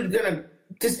this dude gonna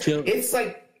just? It's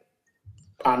like,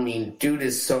 dude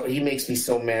is he makes me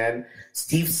so mad.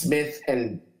 Steve Smith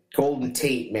and Golden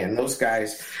Tate, man, those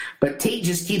guys. But Tate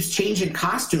just keeps changing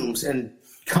costumes and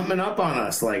coming up on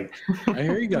us. Like, I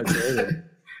hear you got traded.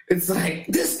 It's like,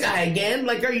 this guy again?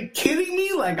 Like, are you kidding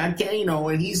me? Like, I can't,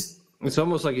 and he's... It's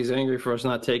almost like he's angry for us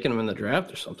not taking him in the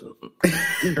draft or something.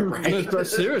 Right? But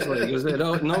seriously, because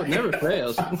it never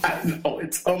fails. I know,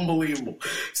 it's unbelievable.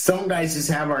 Some guys just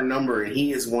have our number, and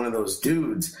he is one of those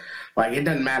dudes. Like, it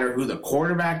doesn't matter who the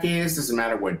quarterback is. Doesn't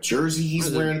matter what jersey he's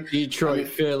wearing. Detroit,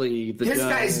 Philly, the Giants.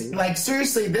 Guy's, like,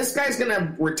 seriously, this guy's going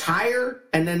to retire,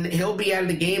 and then he'll be out of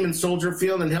the game in Soldier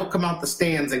Field, and he'll come out the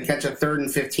stands and catch a 3rd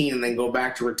and 15 and then go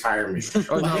back to retirement.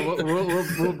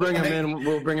 We'll bring him in.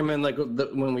 We'll bring him in like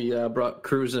when we brought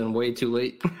Cruz in way too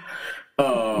late.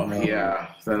 Oh,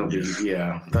 yeah. That'll be,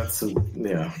 that's,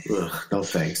 ugh, no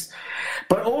thanks.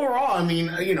 But overall, I mean,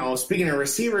 speaking of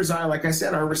receivers, like I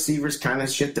said, our receivers kind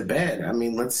of shit the bed. I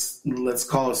mean, let's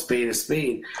call a spade a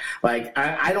spade. Like,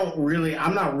 I'm not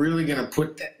really going to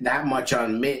put that much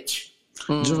on Mitch.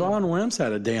 Javon Wims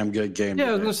had a damn good game. Yeah,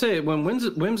 I was going to say, when Wims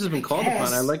has been called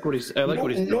upon, I like what he's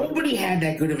doing. Nobody had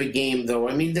that good of a game, though.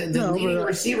 I mean, the leading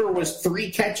receiver was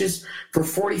 3 catches for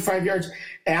 45 yards.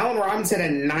 Allen Robinson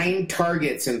had 9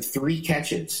 targets and 3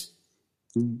 catches.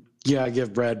 Yeah, I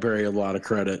give Bradbury a lot of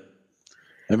credit.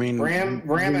 I mean, Ram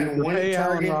had 1 target.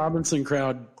 Allen Robinson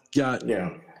crowd got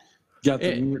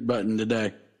the mute button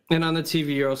today. And on the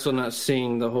TV, you're also not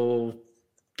seeing the whole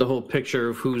picture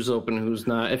of who's open, who's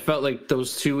not. It felt like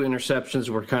those 2 interceptions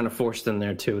were kind of forced in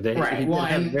there too. They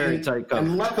had very tight coverage.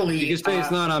 And luckily, you can say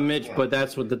it's not on Mitch, but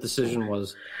that's what the decision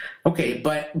was. Okay,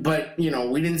 but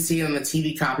we didn't see it on the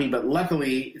TV copy. But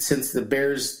luckily, since the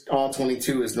Bears all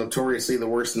 22 is notoriously the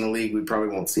worst in the league, we probably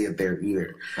won't see it there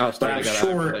either. But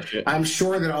I'm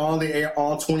sure that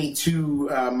all 22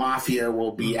 mafia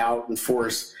will be out in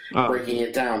force breaking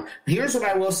it down. Here's what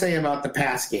I will say about the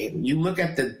pass game. You look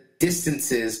at the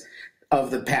distances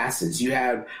of the passes. You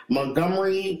have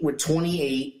Montgomery with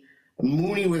 28,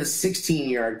 Mooney with a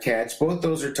 16-yard catch. Both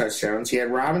those are touchdowns. You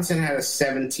had Robinson had a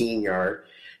 17-yard.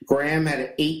 Graham had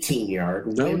an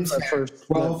 18-yard. Wims had a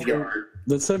 12-yard.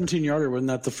 The 17-yarder, wasn't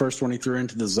that the first one he threw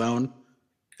into the zone?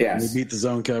 Yes. And he beat the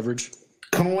zone coverage.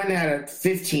 Cohen had a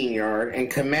 15-yard,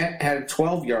 and Kmet had a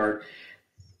 12-yard.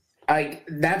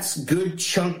 That's good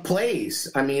chunk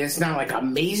plays. I mean, it's not like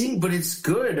amazing, but it's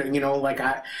good. And a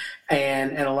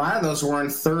lot of those were on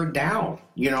 3rd down.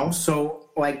 So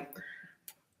like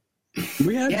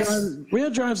we had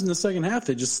drives in the second half.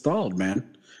 They just stalled,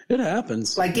 man. It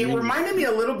happens. Like, it reminded me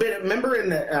a little bit. Remember in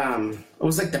the it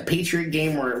was like the Patriot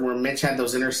game where Mitch had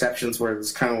those interceptions where it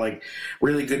was kind of like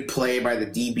really good play by the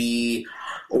DB,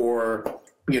 or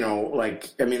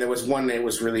there was one that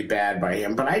was really bad by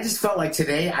him. But I just felt like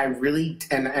today I really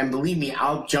and believe me,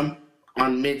 I'll jump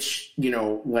on Mitch.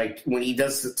 Like when he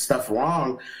does stuff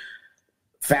wrong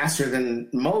faster than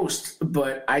most,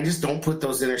 but I just don't put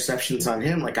those interceptions on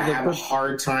him. Like, I have a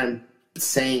hard time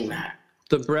saying that.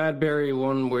 The Bradbury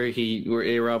one where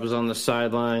A-Rob was on the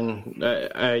sideline,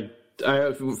 my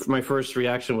first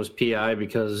reaction was PI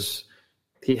because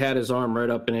he had his arm right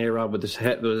up in A-Rob with his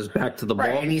back to the ball.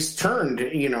 Right, and he's turned,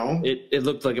 It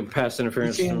looked like a pass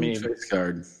interference to me. Face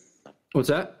guard. What's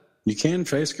that? You can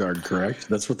face guard, correct?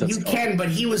 That's what that's called. You can, but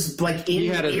he was like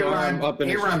in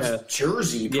A-Rob's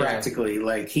jersey practically. Yeah.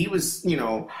 Like, he was,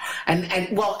 and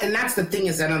that's the thing,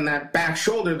 is that on that back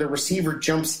shoulder, the receiver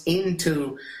jumps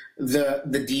into the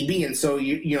DB, and so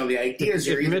the idea is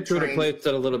if Mitch would have placed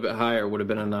it a little bit higher, would have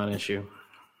been a non-issue.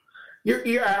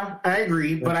 Yeah, I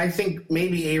agree, but I think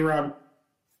maybe A-Rob,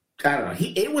 I don't know.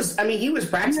 He was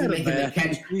practically making the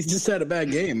catch. He's just had a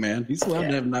bad game, man. He's allowed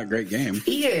to have a not great game.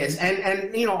 He is,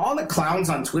 and all the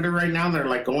clowns on Twitter right now, they're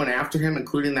like going after him,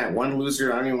 including that one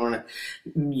loser. I don't even want to.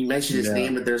 You mentioned his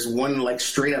name, but there's one like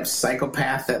straight up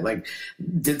psychopath that like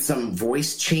did some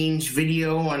voice change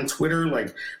video on Twitter,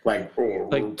 like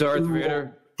Darth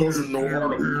Vader. Doesn't know how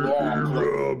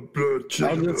to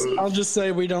I'll just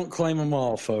say we don't claim them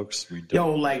all, folks. We don't.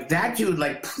 Yo, like that dude,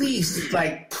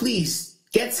 please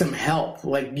get some help.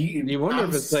 Like you wonder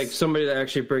if it's like somebody that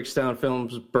actually breaks down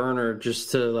films burner just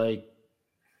to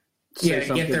say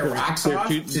something. Get their rocks off.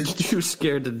 Too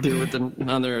scared to do it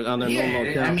on their normal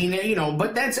account. I mean,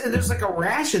 but there's like a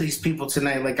rash of these people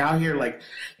tonight, like out here,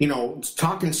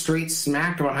 talking straight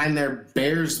smack behind their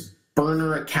Bears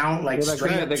burner account,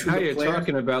 the guy you're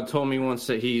talking about told me once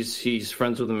that he's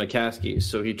friends with the McCaskies,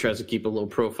 so he tries to keep a little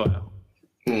profile.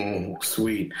 Oh,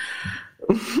 sweet.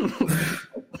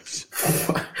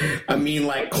 I mean,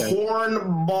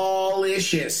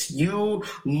 cornballicious, you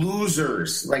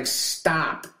losers!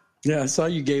 Stop. Yeah, I saw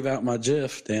you gave out my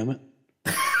GIF. Damn it.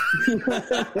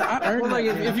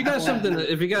 If you got something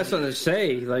to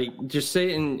say, just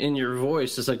say it in your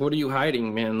voice. It's like, what are you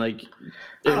hiding, man?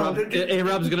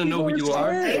 A-Rob's gonna know who you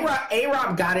are.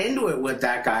 A-Rob got into it with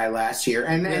that guy last year,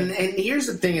 and here's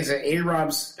the thing: is that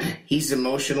he's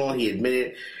emotional. He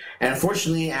admitted, and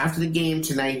unfortunately, after the game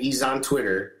tonight, he's on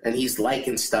Twitter and he's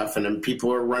liking stuff, and then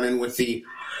people are running with the,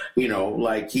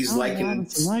 he's liking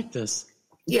like this.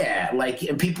 Yeah, like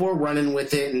and people were running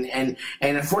with it, and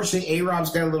unfortunately,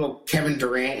 A-Rob's got a little Kevin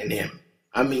Durant in him.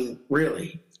 I mean,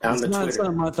 really, on it's the not Twitter.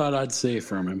 something I thought I'd see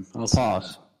from him. I'll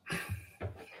Pause.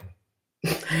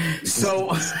 So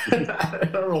I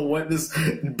don't know what this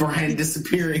Brian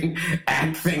disappearing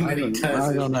act thing that he does.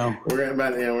 I don't know. We're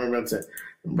about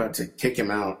to kick him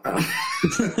out. It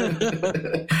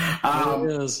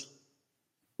is.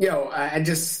 I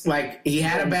just like he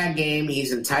had a bad game.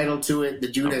 He's entitled to it. The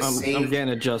dude has saved. I'm getting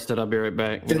adjusted. I'll be right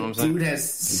back. You know what I'm The saying? dude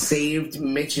has saved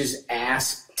Mitch's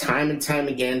ass time and time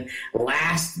again.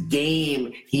 Last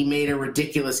game, he made a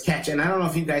ridiculous catch, and I don't know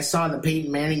if you guys saw the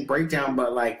Peyton Manning breakdown,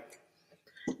 but like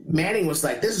Manning was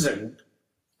like, "This is an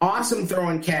awesome throw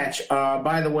and catch."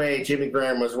 By the way, Jimmy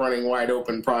Graham was running wide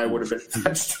open. Probably would have been a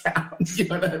touchdown. You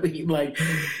know what I mean? Like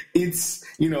it's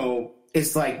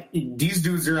It's like these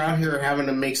dudes are out here having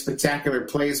to make spectacular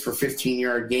plays for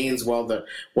 15-yard gains while the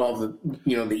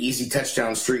easy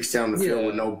touchdown streaks down the field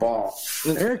with no ball.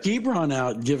 Eric Ebron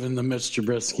out giving the Mitch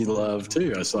Trubisky love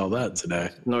too. I saw that today.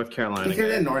 North Carolina.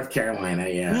 Because in North Carolina,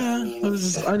 yeah. Yeah,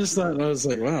 I just thought I was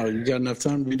like, wow, you got enough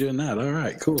time to be doing that. All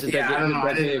right, cool. Yeah, I don't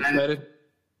know.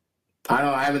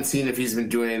 I haven't seen if he's been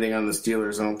doing anything on the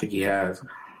Steelers. I don't think he has.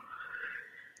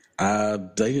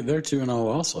 They're 2-0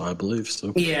 also, I believe.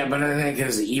 So yeah, but I think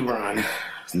it's Ebron.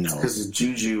 No, because of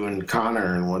Juju and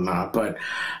Connor and whatnot. But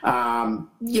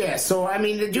so I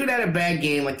mean, the dude had a bad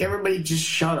game. Like everybody, just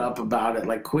shut up about it.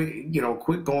 Like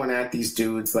quit going at these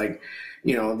dudes. Like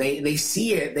they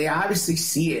see it. They obviously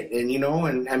see it,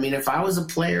 and I mean, if I was a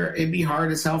player, it'd be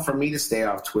hard as hell for me to stay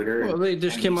off Twitter. Well, they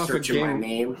just came off a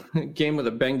game with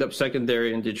a banged up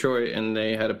secondary in Detroit, and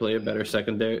they had to play a better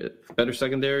secondary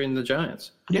in the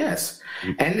Giants. Yes,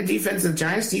 and the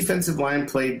Giants defensive line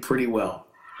played pretty well.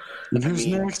 And who's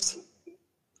next?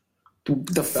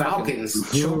 The Falcons.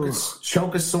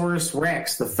 Chocosaurus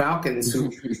Rex. The Falcons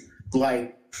who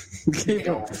like gave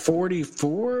up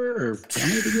 44 or how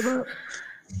many to give up?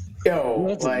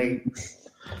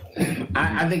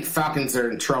 I think Falcons are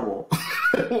in trouble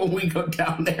when we go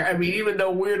down there. I mean, even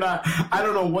though we're not, I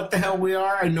don't know what the hell we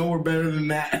are. I know we're better than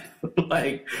that.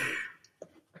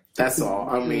 That's all.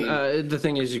 I mean, the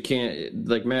thing is, you can't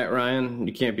like Matt Ryan.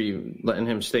 You can't be letting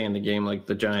him stay in the game like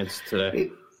the Giants today.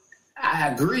 I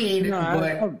agreed,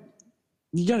 but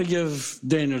you got to give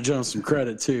Daniel Jones some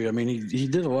credit too. I mean, he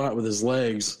did a lot with his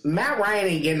legs. Matt Ryan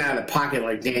ain't getting out of the pocket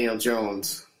like Daniel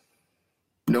Jones.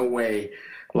 No way.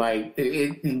 Like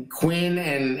Quinn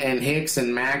and Hicks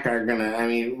and Mack are gonna. I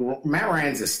mean, Matt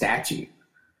Ryan's a statue.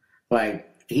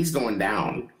 Like he's going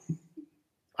down.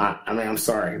 I mean, I'm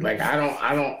sorry. Like I don't.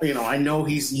 I know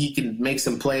he can make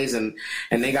some plays, and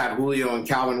they got Julio and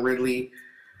Calvin Ridley.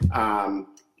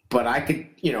 But I could,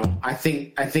 I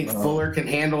think Fuller can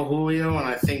handle Julio, and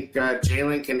I think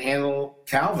Jalen can handle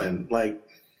Calvin. Like,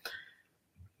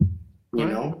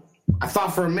 I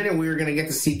thought for a minute we were going to get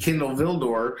to see Kindle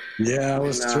Vildor. Yeah, I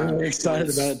was really excited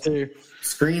about it too.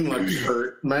 Screen looked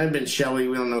hurt. Might have been Shelley.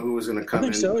 We don't know who was going to come in.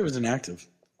 I think Shelley was inactive.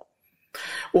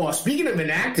 Well, speaking of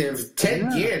inactive,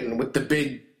 Ted Ginn with the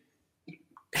big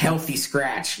healthy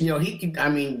scratch. He can. I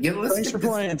mean, thanks for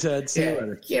playing, Ted. See you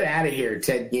later. Get out of here,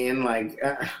 Ted Ginn.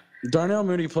 Darnell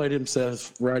Mooney played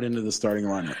himself right into the starting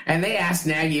lineup. And they asked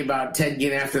Nagy about Ted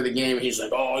Ginn after the game. He's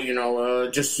like,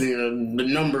 the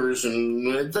numbers.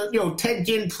 And, Ted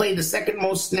Ginn played the second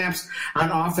most snaps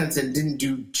on offense and didn't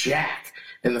do jack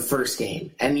in the first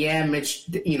game. And, Mitch,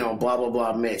 blah, blah,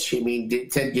 blah, Mitch. I mean,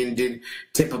 Ted Ginn did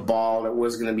tip a ball that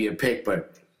was going to be a pick,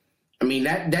 but, I mean,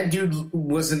 that dude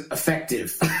wasn't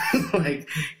effective.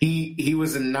 He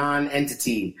was a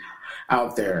non-entity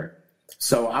out there.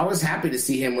 So I was happy to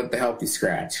see him with the healthy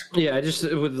scratch. Yeah, I just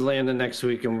with Landon next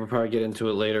week, and we'll probably get into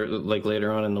it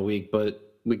later on in the week. But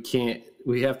we can't.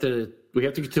 We have to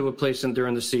get to a place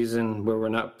during the season where we're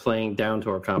not playing down to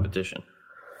our competition.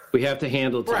 We have to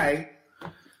handle time.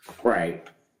 Right.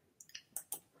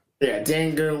 Yeah,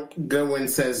 Dan Goodwin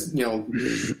says,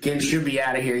 Ginn should be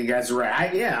out of here. You guys are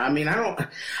right.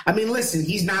 Listen,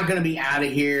 he's not going to be out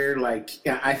of here.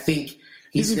 I think.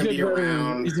 He's going to be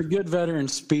around. He's a good veteran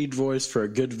speed voice for a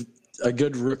good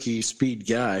rookie speed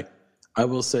guy. I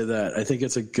will say that. I think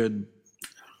it's a good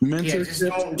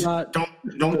mentorship.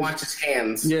 Don't watch his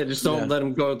hands. Yeah, just don't let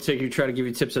him go try to give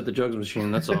you tips at the jugs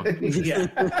machine. That's all. Yeah.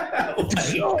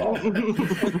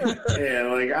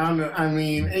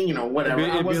 Whatever.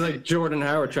 It'd be like Jordan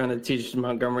Howard trying to teach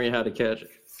Montgomery how to catch.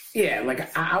 Yeah,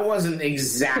 I wasn't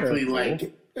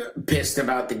exactly pissed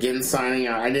about the Ginn signing.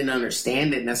 I didn't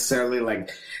understand it necessarily.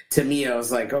 To me, I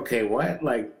was like, okay, what?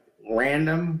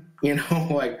 random,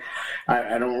 like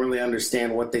I don't really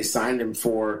understand what they signed him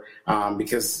for,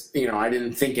 because, I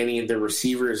didn't think any of the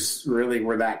receivers really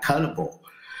were that cuttable,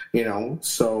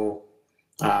 so.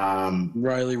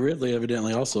 Riley Ridley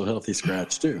evidently also a healthy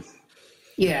scratch too.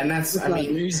 Yeah, and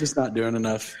he's just not doing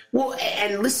enough. Well,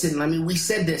 and listen, we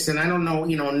said this, and I don't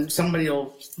know, somebody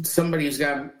who's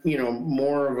got,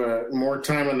 more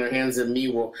time on their hands than me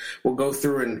will go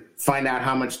through and find out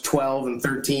how much 12 and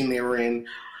 13 they were in.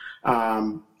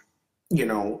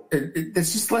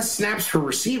 It's just less snaps for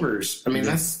receivers. I mean,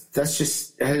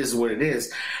 that is what it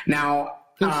is. Now,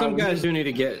 some guys do need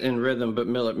to get in rhythm, but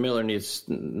Miller needs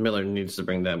to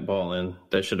bring that ball in.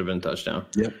 That should have been a touchdown.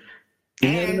 Yep.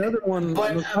 And another one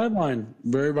on the sideline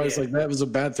where everybody's like, that was a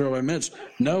bad throw by Mitch.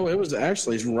 No, it was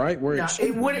actually right where it should.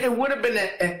 It would have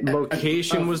been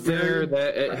location was there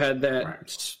that it had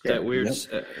that weird.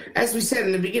 Yep. As we said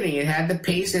in the beginning, it had the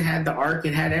pace, it had the arc,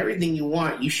 it had everything you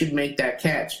want. You should make that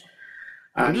catch.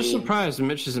 I'm just surprised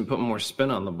Mitch isn't putting more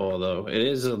spin on the ball, though. It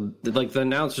is like the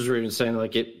announcers were even saying,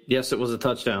 like, yes, it was a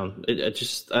touchdown. I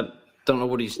don't know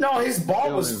what he's. No, his ball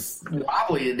doing. Was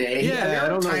wobbly today. Yeah, I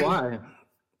don't know why.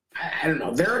 I don't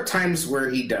know. There are times where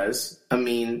he does. I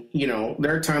mean,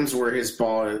 there are times where his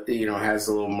ball, has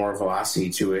a little more velocity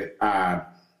to it.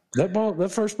 That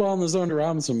first ball in the zone to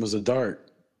Robinson was a dart.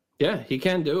 Yeah, he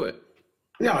can do it.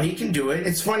 No, he can do it.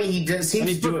 It's funny he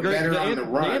seems to do it better on the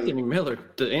run.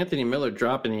 The Anthony Miller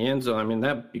drop in the end zone. I mean,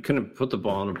 that you couldn't put the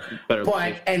ball in a better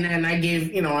place. And I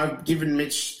gave I've given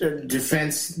Mitch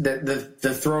defense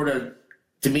the throw to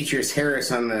Demetrius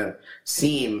Harris on the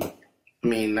seam. I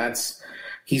mean,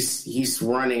 he's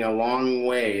running a long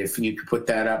way. If you could put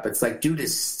that up, it's like, dude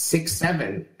is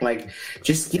 6'7". Like,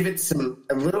 just give it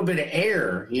a little bit of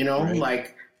air. Right.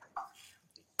 Like.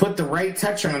 Put the right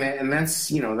touch on it, and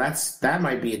that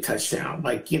might be a touchdown.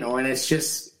 Like, and it's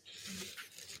just,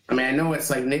 I mean, I know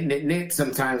it's like nit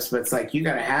sometimes, but it's like you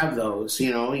got to have those.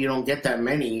 You don't get that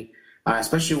many,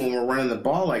 especially when we're running the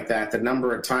ball like that. The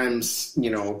number of times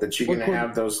that you're going to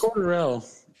have those. Cordarrelle,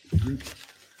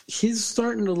 he's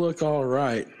starting to look all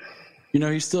right.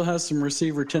 He still has some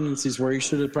receiver tendencies where he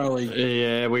should have probably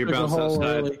where he bounced outside.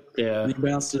 Early. Yeah, he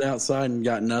bounced it outside and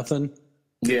got nothing.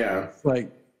 Yeah,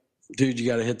 like. Dude, you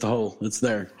got to hit the hole. It's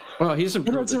there. Well, he's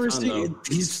improved a ton, though.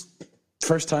 He's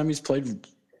first time he's played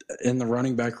in the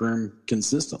running back room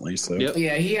consistently. So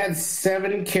Yeah, he had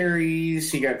 7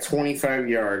 carries. He got 25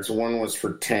 yards. One was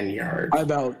for 10 yards.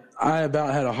 I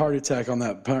about had a heart attack on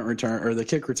that punt return or the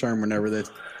kick return whenever they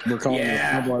were calling it.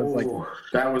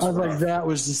 That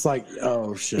was just like,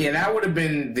 oh shit. Yeah, that would have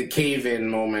been the cave-in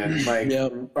moment. Like,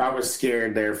 I was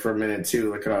scared there for a minute too.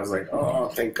 Like, I was like, oh,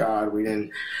 thank God we didn't.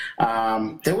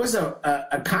 There was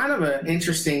a kind of an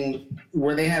interesting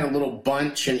where they had a little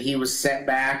bunch and he was set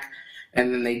back.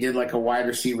 And then they did like a wide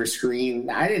receiver screen.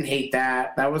 I didn't hate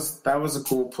that. That was a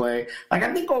cool play. Like,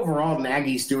 I think overall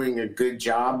Nagy's doing a good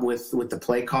job with the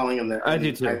play calling and I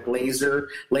do too.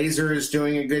 Laser is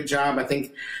doing a good job. I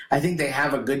think they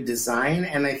have a good design,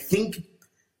 and I think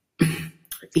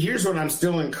here's what I'm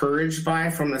still encouraged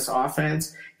by from this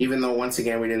offense, even though once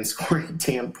again we didn't score any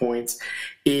damn points,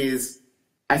 is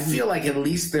I feel like at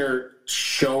least they're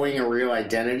showing a real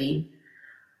identity.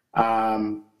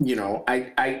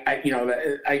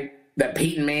 That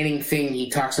Peyton Manning thing, he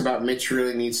talks about Mitch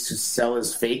really needs to sell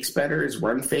his fakes better, his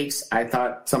run fakes. I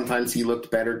thought sometimes he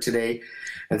looked better today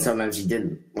and sometimes he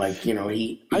didn't. Like, he's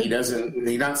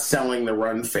not selling the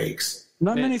run fakes.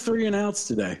 Not many 3 and outs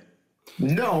today.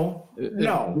 No.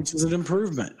 Which is an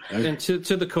improvement. And to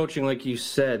the coaching, like you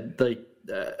said, like,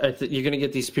 you're going to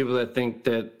get these people that think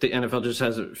that the NFL just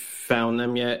hasn't found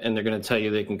them yet, and they're going to tell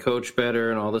you they can coach better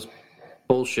and all this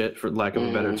bullshit, for lack of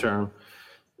a better term.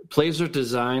 Plays are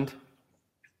designed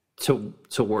to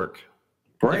work.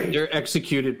 Right. They're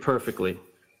executed perfectly.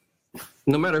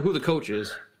 No matter who the coach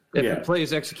is, if the play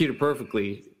is executed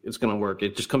perfectly, it's going to work.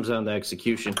 It just comes down to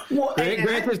execution. Well,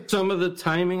 granted, some of the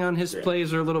timing on his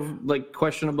plays are a little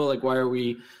questionable. Like, why are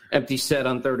we empty set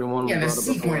on 3rd and 1? Yeah, the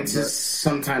sequence is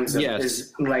sometimes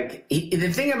is like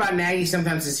the thing about Nagy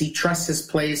sometimes is he trusts his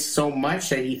plays so much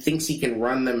that he thinks he can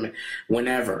run them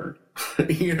whenever.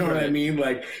 You know what I mean?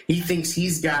 Like, he thinks oh,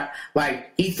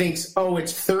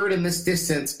 it's 3rd in this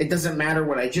distance. It doesn't matter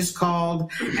what I just called.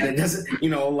 And it doesn't,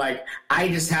 I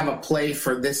just have a play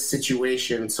for this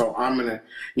situation. So I'm going to,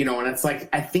 and it's like,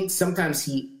 I think sometimes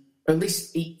he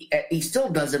still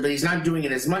does it, but he's not doing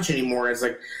it as much anymore. As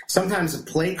like, sometimes the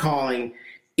play calling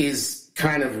is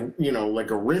kind of,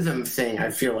 like a rhythm thing, I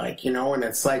feel like, and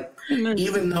it's like,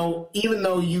 even though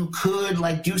you could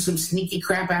like do some sneaky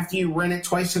crap after you run it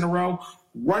twice in a row,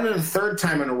 run it a 3rd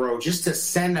time in a row just to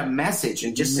send a message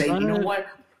and just say, you know what,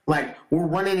 like we're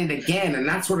running it again, and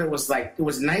that's what it was like. It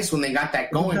was nice when they got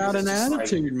that going. Got an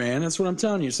attitude, man. That's what I'm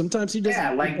telling you. Sometimes he doesn't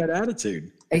have that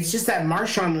attitude. It's just that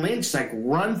Marshawn Lynch like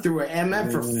run through an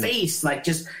MF or face, like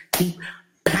just keep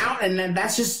pounding, and then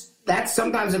that's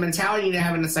sometimes a mentality to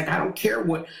have, and it's like I don't care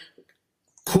what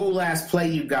cool ass play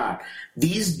you got.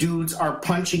 These dudes are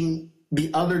punching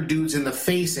the other dudes in the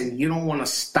face, and you don't want to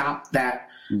stop that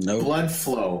blood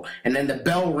flow. And then the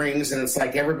bell rings, and it's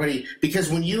like everybody, because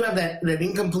when you have that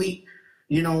incomplete,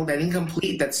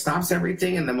 that stops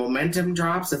everything, and the momentum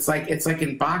drops. It's like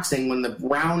in boxing when the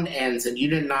round ends and you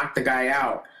didn't knock the guy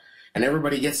out, and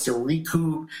everybody gets to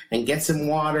recoup and get some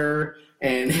water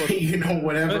and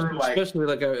whatever. Especially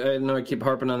like I know I keep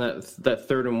harping on that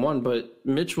 3rd and 1, but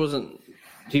Mitch wasn't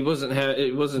great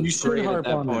at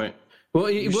that point. Well,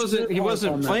 he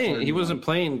wasn't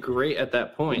playing great at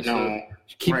that point. No,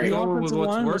 so keep going with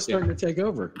what's working. Starting to take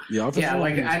over.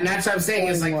 And that's what I'm saying.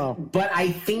 Is like, but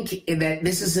I think that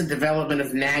this is a development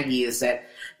of Nagy. Is that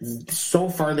so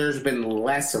far there's been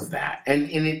less of that, and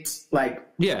it's like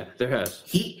there has.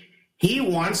 He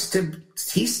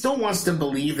still wants to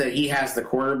believe that he has the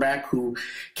quarterback who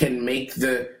can make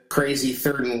the crazy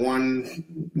 3rd and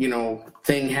 1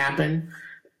 thing happen.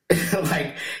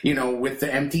 Like, with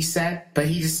the empty set, but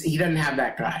he doesn't have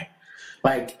that guy.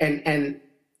 Like, and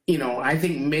I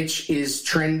think Mitch is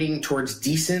trending towards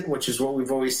decent, which is what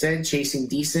we've always said, chasing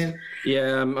decent.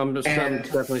 Yeah, I'm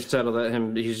definitely settled at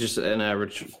him. He's just an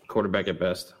average quarterback at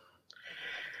best.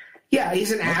 Yeah,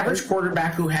 he's an average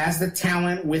quarterback who has the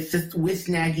talent with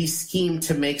Nagy's scheme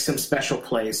to make some special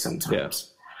plays sometimes. Yeah.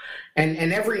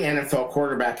 And every NFL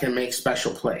quarterback can make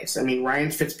special plays. I mean, Ryan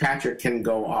Fitzpatrick can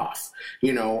go off.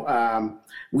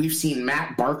 We've seen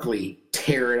Matt Barkley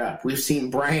tear it up. We've seen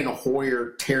Brian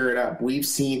Hoyer tear it up. We've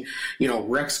seen,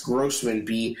 Rex Grossman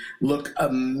look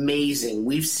amazing.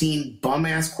 We've seen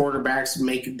bum-ass quarterbacks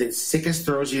make the sickest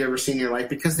throws you've ever seen in your life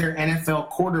because they're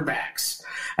NFL quarterbacks.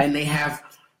 And they have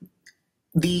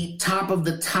the top of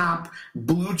the top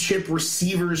blue chip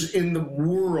receivers in the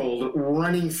world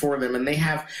running for them, and they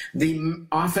have the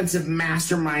offensive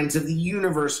masterminds of the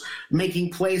universe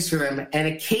making plays for them, and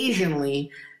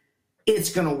occasionally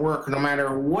it's going to work no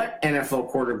matter what NFL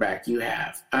quarterback you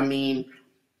have. I mean,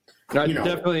 I'm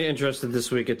definitely interested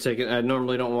this week at taking. I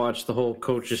normally don't watch the whole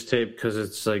coach's tape because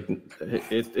it's like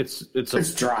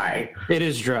it's dry. It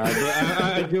is dry, but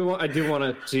I do want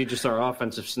to see just our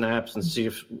offensive snaps and see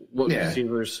what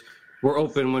receivers were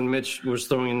open when Mitch was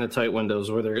throwing in the tight windows.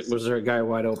 Was there a guy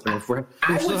wide open? If we're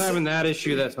still having that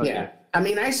issue, that's not good. I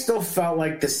mean, I still felt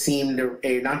like the seam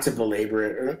to not to belabor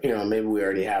it. Maybe we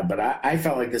already have, but I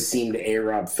felt like the seam to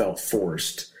A-Rob felt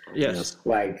forced. Yes,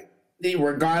 like.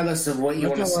 Regardless of what you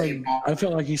want to say. I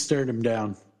felt like he stared him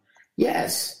down.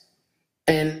 Yes.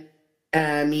 And,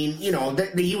 I mean,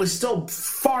 he was still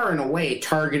far and away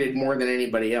targeted more than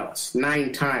anybody else,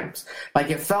 9 times.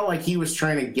 Like, it felt like he was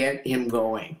trying to get him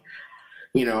going,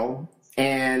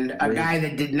 And a guy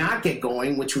that did not get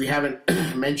going, which we haven't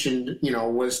mentioned,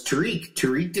 was Tariq.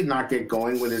 Tariq did not get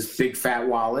going with his big fat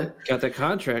wallet. Got the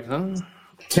contract, huh?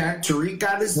 Tariq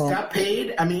got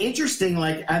paid. I mean, interesting.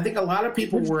 Like, I think a lot of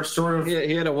people were sort of. Yeah,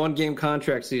 he had a 1-game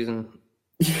contract season.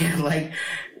 A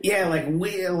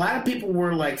lot of people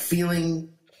were like feeling.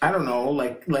 I don't know,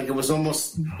 like it was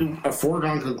almost a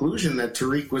foregone conclusion that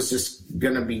Tariq was just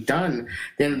going to be done at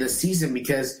the end of the season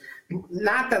because.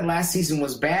 Not that last season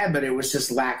was bad, but it was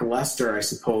just lackluster, I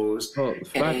suppose. Oh,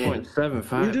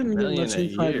 5.75 You didn't million get much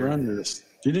inside run this.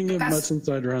 You didn't get much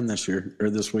inside run this year or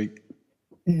this week.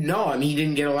 No, I mean he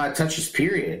didn't get a lot of touches.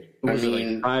 Period. Was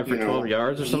it 5 for 12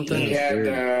 yards or something? He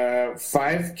had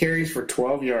 5 carries for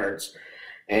 12 yards,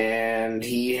 and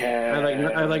he had.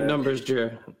 I like numbers,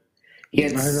 Joe. He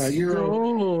had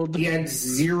 0. He had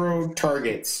 0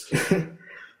 targets.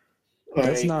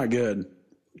 That's not good.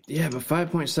 Yeah, but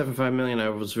 5.75 million, I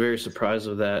was very surprised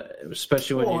with that,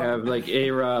 especially when you have like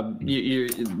A-Rob.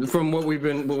 From what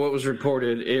was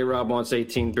reported, A-Rob wants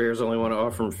 18, Bears only want to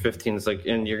offer him 15. It's like,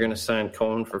 and you're going to sign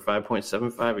Cohen for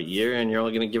 5.75 a year, and you're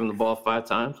only going to give him the ball 5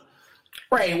 times.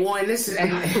 Right. Well, and this is,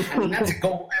 that's a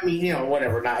goal. I mean,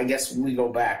 whatever. Now, I guess we go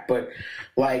back, but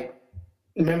like,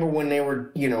 remember when they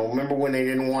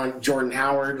didn't want Jordan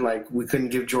Howard? Like, we couldn't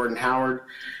give Jordan Howard.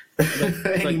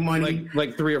 Any money,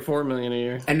 like 3 or 4 million a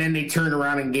year, and then they turned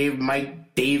around and gave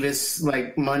Mike Davis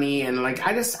like money, and like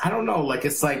I don't know, like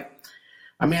it's like,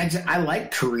 I mean, I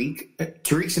like Tariq.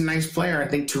 Tariq's a nice player. I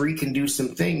think Tariq can do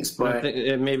some things, but I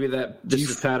think maybe this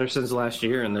is Patterson's last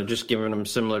year, and they're just giving him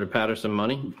similar to Patterson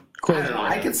money. I don't know.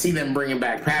 I could see them bringing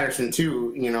back Patterson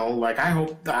too. Like I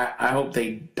hope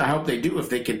they do if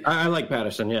they could. I like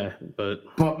Patterson, yeah, but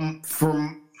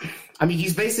I mean,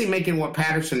 he's basically making what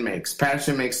Patterson makes.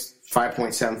 Patterson makes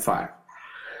 5.75.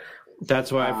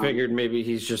 That's why I figured maybe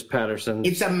he's just Patterson.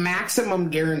 It's a maximum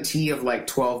guarantee of like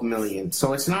 $12 million,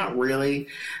 so it's not really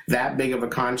that big of a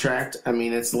contract. I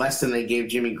mean, it's less than they gave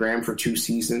Jimmy Graham for 2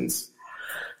 seasons.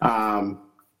 So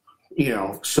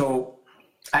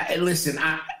listen,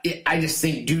 I just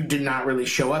think dude did not really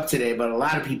show up today, but a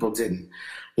lot of people didn't.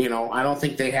 I don't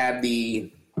think they had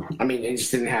they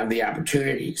just didn't have the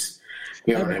opportunities.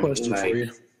 I have a question for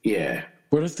you. Yeah.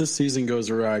 What if this season goes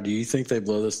awry? Do you think they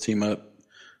blow this team up?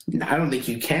 I don't think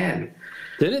you can.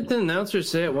 Didn't the announcer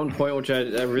say at one point, which I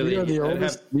really... We are the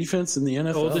oldest defense in the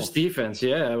NFL. Oldest defense,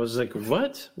 yeah. I was like,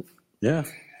 what? Yeah.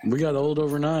 We got old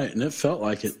overnight, and it felt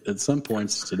like it at some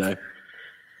points today.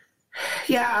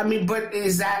 Yeah, I mean, but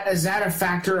is that a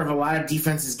factor of a lot of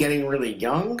defenses getting really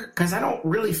young? Because I don't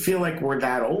really feel like we're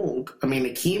that old. I mean,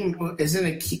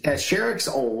 Sherrick's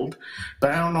old,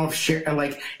 but I don't know if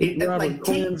Robert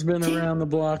Quinn's been around the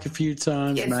block a few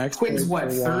times. Yeah, Max Quinn's what,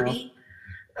 30?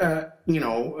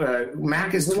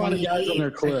 Mac is 28.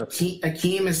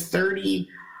 Akeem is 30.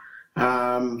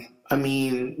 I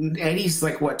mean, Eddie's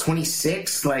like what,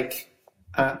 26? Like,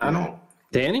 I don't.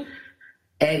 Danny?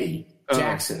 Eddie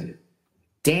Jackson.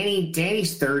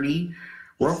 Danny's 30.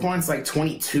 Roquan's like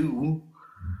 22.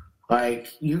 Like,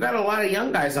 you got a lot of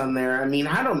young guys on there. I mean,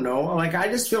 I don't know. Like, I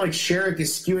just feel like Sherrick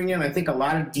is skewing in. I think a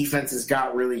lot of defenses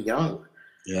got really young.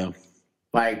 Yeah.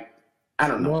 Like, I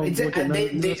don't know. Well,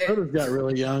 Minnesota's got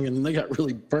really young, and they got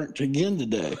really burnt again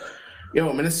today.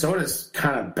 Minnesota's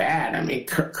kind of bad. I mean,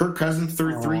 Kirk Cousins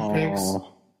threw 3 picks.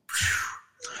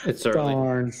 It's early.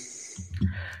 Darn.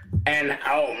 And,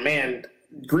 man,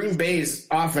 Green Bay's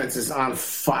offense is on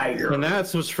fire. And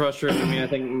that's what's frustrating me, I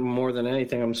think, more than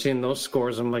anything. I'm seeing those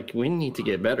scores. I'm like, we need to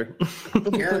get better.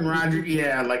 Aaron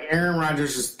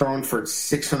Rodgers is thrown for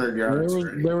 600 yards.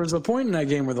 There was a point in that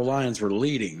game where the Lions were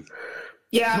leading.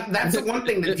 Yeah, that's the one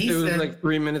thing. The defense, it was like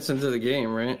 3 minutes into the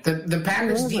game, right? The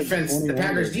Packers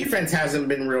defense hasn't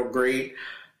been real great.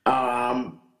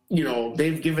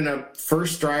 They've given up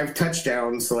first drive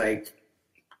touchdowns like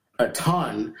a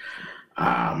ton.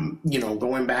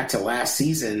 Going back to last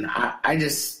season, I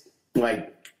just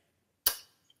like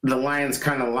the Lions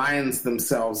kind of lions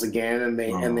themselves again, and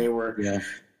they were,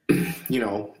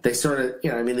 they sort of,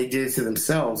 they did it to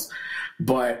themselves.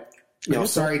 But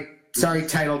sorry,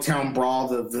 Titletown Brawl,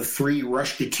 the 3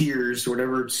 Rushketeers,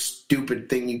 whatever stupid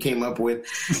thing you came up with,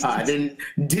 didn't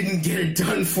get it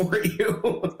done for you.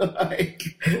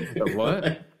 The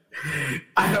what?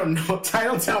 I don't know.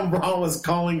 Titletown Brawl is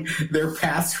calling their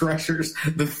pass rushers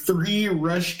the 3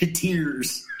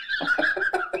 Rushketeers.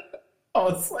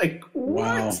 It's like, what?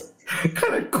 Wow. What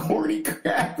kind of corny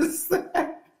crap is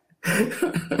that?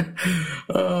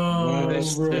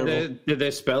 Did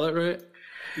they spell it right?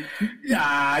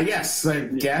 Yes, I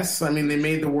guess. I mean, they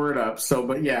made the word up. So,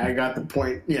 but yeah, I got the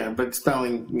point. Yeah, but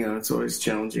spelling, it's always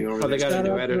challenging over there. They got a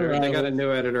new editor. They got a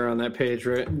new editor on that page,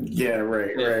 right? Yeah,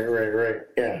 right.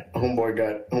 Yeah, homeboy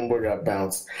got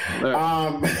bounced.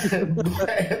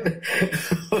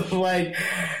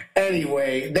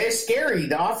 Anyway, they're scary.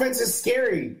 The offense is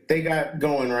scary. They got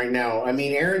going right now. I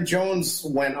mean, Aaron Jones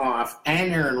went off,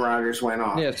 and Aaron Rodgers went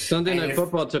off. Yeah, Sunday Night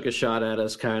Football took a shot at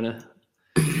us, kind of.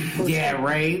 Yeah,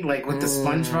 right. Like with the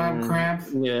SpongeBob crap.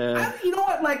 Yeah. You know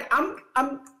what? Like, I'm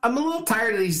a little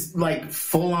tired of these like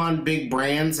full-on big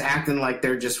brands acting like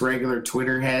they're just regular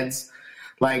Twitter heads,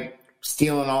 like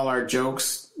stealing all our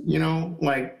jokes.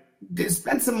 Like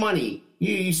spend some money.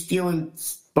 You stealing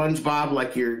SpongeBob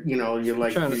like you're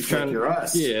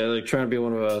us. Yeah, like trying to be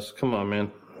one of us. Come on,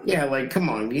 man. Yeah, like come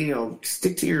on.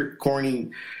 Stick to your corny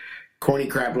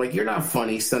crap. Like, you're not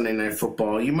funny, Sunday Night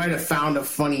Football. You might have found a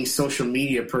funny social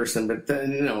media person, but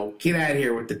then, get out of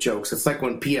here with the jokes. It's like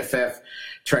when PFF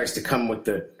tries to come with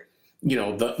the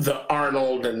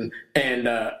Arnold and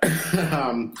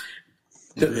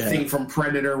the thing from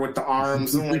Predator with the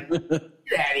arms. I'm like, get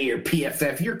out of here,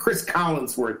 PFF. You're Chris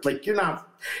Collinsworth. Like, you're not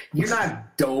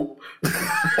dope.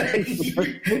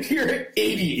 you're an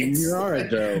idiot. You are a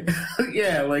dope.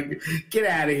 Yeah, like, get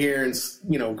out of here and,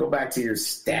 go back to your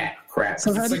stat crap.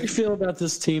 So how do you feel about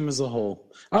this team as a whole?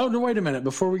 Oh, no, wait a minute.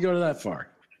 Before we go to that far,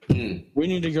 we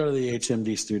need to go to the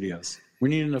HMD studios. We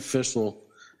need an official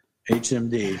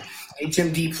HMD.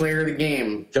 HMD player of the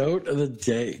game. Goat of the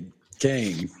day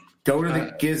game. Go to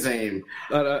the Gizame.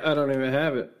 I don't even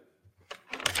have it.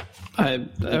 I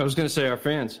was going to say our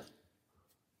fans.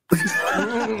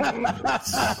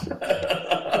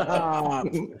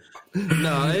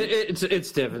 No,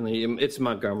 it's definitely it's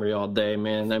Montgomery all day,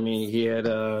 man. I mean, he had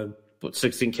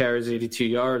 16 carries, 82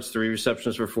 yards, 3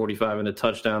 receptions for 45 and a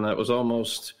touchdown. That was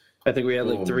almost I think we had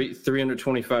like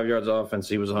 325 yards of offense.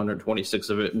 He was 126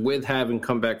 of it with having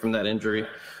come back from that injury.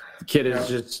 The kid is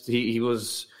just he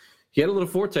had a little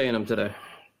forte in him today.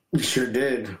 He sure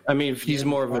did. I mean, he's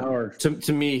more of a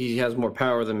to me. He has more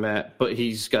power than Matt, but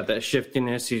he's got that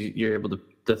shiftiness. You're able to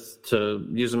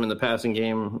use him in the passing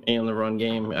game and the run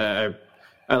game. I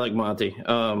like Monty.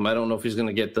 I don't know if he's going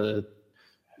to get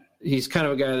he's kind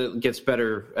of a guy that gets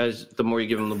better as the more you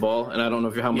give him the ball, and I don't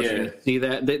know how much you can see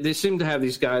that. They seem to have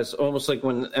these guys almost like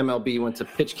when MLB went to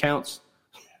pitch counts.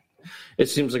 It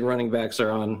seems like running backs are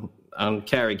on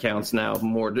carry counts now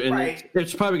more, and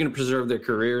it's probably going to preserve their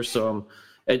careers. So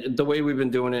the way we've been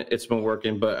doing it, it's been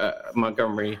working. But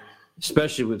Montgomery,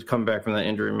 especially with coming back from that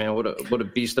injury, man, what a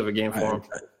beast of a game for him.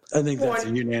 I think that's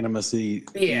a unanimous.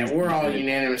 Yeah, we're all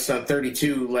unanimous on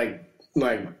 32. Like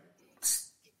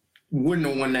wouldn't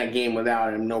have won that game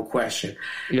without him, no question.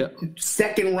 Yeah.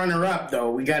 Second runner-up,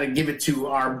 though, we got to give it to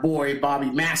our boy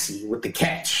Bobby Massey with the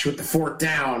catch, with the fourth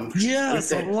down.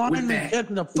 Yes, with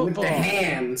the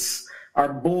hands.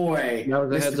 Our boy. That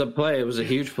was a heads-up play. It was a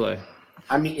huge play.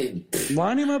 I mean,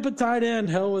 line him up at tight end.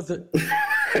 Hell with it.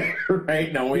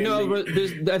 Right? No, but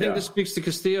I think this speaks to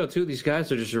Castillo too. These guys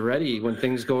are just ready when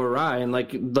things go awry, and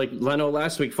like Leno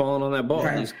last week falling on that ball.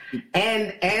 Right.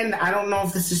 And I don't know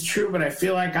if this is true, but I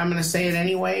feel like I'm going to say it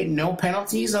anyway. No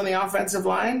penalties on the offensive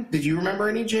line. Did you remember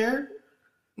any, Jared?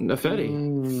 Fetty.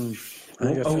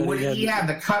 He had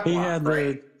the cut block. He had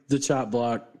the chop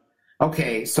block.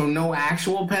 Okay, so no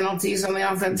actual penalties on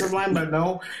the offensive line, but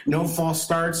no false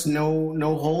starts,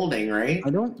 no holding, right?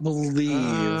 I don't believe.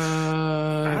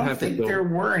 I don't think there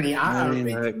were any.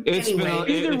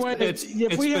 Either way,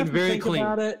 if we have to think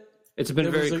about it, it's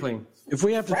been very clean. If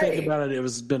we have to think about it,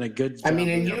 it been a good job. I mean,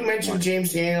 and you mentioned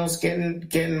James Daniels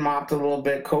getting mopped a little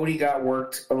bit. Cody got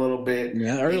worked a little bit.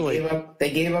 Yeah, early. They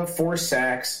gave up 4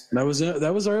 sacks. That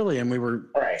was early, and we were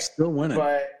still winning.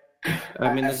 But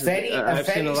I mean, I've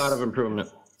seen a lot of improvement.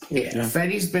 Yeah,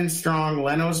 Fetty's been strong.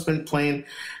 Leno's been playing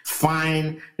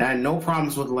fine. No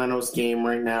problems with Leno's game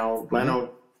right now.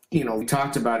 Leno, we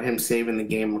talked about him saving the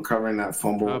game, recovering that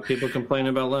fumble. People complaining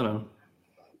about Leno.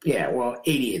 Yeah, well,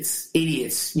 idiots,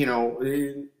 idiots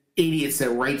that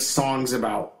write songs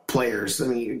about players. I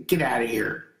mean, get out of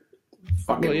here.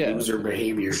 Fucking loser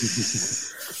behavior.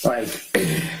 It's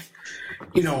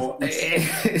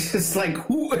just like,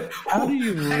 how do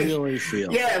you really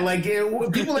feel? Yeah,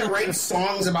 people that write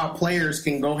songs about players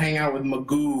can go hang out with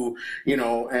Magoo,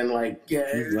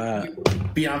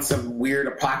 and be on some weird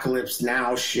Apocalypse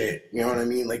Now shit. You know what I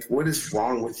mean? Like, what is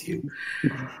wrong with you?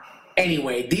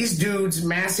 Anyway, these dudes,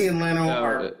 Massey and Leno,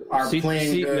 are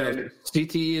playing good.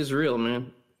 CTE is real,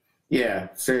 man. Yeah,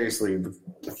 seriously, the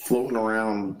floating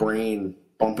around brain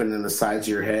bumping in the sides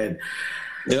of your head.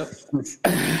 Yep.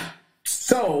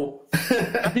 So,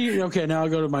 okay, now I'll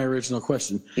go to my original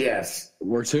question. Yes.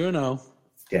 We're 2-0.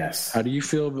 Yes. How do you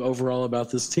feel overall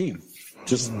about this team?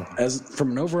 Just as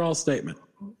from an overall statement.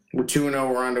 We're 2-0.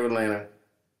 We're on to Atlanta.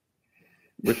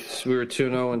 We were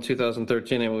 2-0 in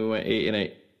 2013, and we went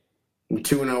 8-8. We're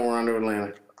 2-0. We're on to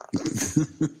Atlanta.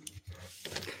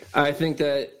 I think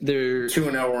that they're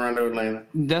 2-0. We're on to Atlanta.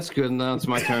 That's good. Now it's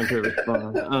my turn to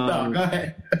respond. No, go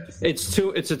ahead. It's a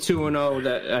 2-0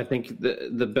 that I think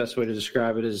the best way to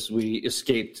describe it is we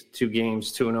escaped 2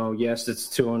 games 2-0. Yes, it's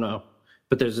 2-0,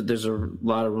 but there's a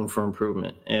lot of room for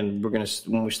improvement, and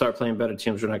when we start playing better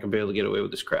teams, we're not gonna be able to get away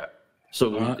with this crap.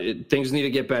 So things need to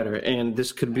get better, and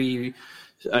this could be.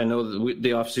 I know the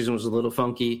offseason was a little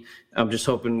funky. I'm just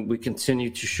hoping we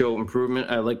continue to show improvement.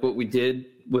 I like what we did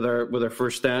with our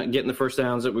first down, getting the first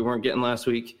downs that we weren't getting last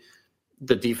week.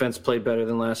 The defense played better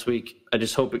than last week. I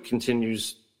just hope it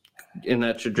continues in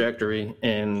that trajectory.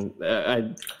 And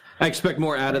I expect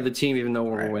more out of the team, even though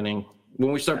we're winning.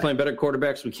 When we start playing better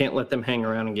quarterbacks, we can't let them hang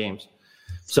around in games.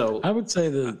 So I would say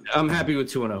that I'm happy with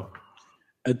 2-0.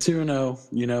 At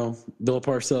 2-0, Bill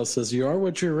Parcells says you are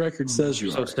what your record says you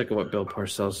are. I'm so sick of what Bill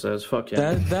Parcells says. Fuck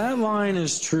yeah. That line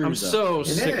is true. I'm so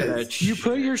sick of that. You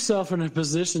put yourself in a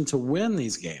position to win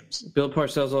these games. Bill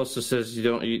Parcells also says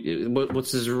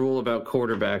what's his rule about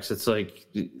quarterbacks? It's like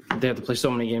they have to play so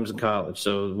many games in college,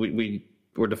 so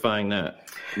we're defying that.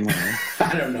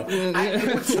 I don't know.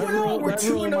 We're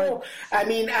 2-0. I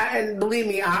mean, and believe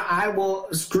me, I will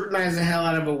scrutinize the hell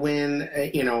out of a win,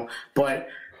 but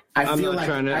I'm not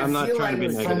trying to be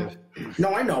negative.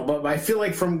 No, I know, but I feel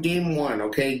like from game 1,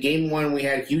 okay? Game 1, we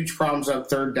had huge problems on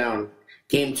third down.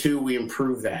 Game 2, we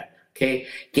improved that, okay?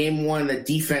 Game 1, the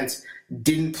defense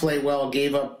didn't play well,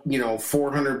 gave up,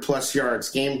 400-plus yards.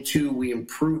 Game 2, we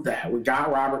improved that. We got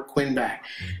Robert Quinn back.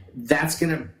 That's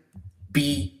going to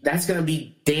be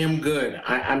damn good.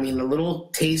 I mean, the little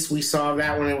taste we saw of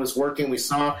that when it was working, we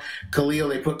saw Khalil.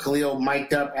 They put Khalil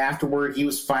mic'd up afterward. He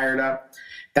was fired up.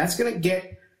 That's going to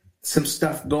get some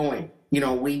stuff going.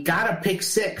 We got a pick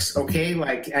six, okay?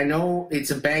 Like, I know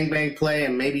it's a bang play,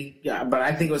 and maybe, but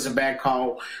I think it was a bad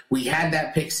call. We had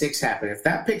that pick six happen. If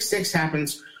that pick six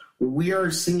happens, we are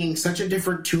singing such a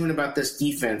different tune about this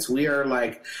defense. We are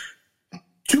like,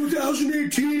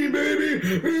 2018, baby,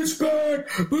 it's back.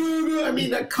 I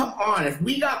mean, come on. If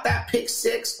we got that pick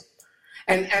six,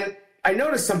 and I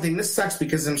noticed something. This sucks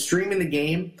because I'm streaming the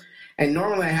game, and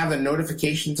normally I have the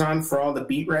notifications on for all the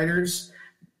beat writers.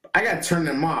 I got to turn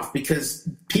them off because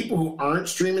people who aren't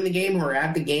streaming the game, who are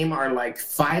at the game, are like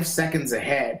 5 seconds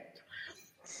ahead.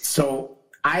 So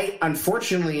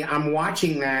unfortunately, I'm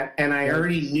watching that, and I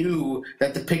already knew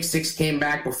that the pick six came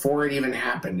back before it even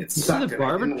happened. It sucked. The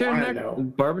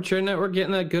Barbershare Network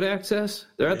getting that good access?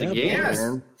 They're at the game,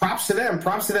 man. Props to them.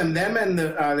 Them and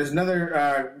there's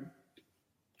another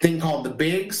thing called the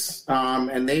Bigs,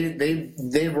 and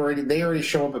they already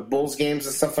show up at Bulls games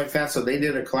and stuff like that. So they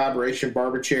did a collaboration,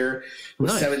 Barbershare, with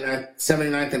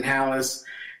 79th and Hallis.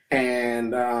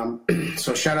 And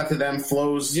so shout out to them.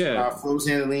 Flo's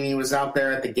Andolini was out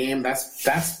there at the game.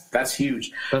 That's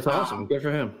huge. That's awesome. Good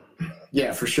for him.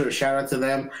 Yeah, for sure. Shout out to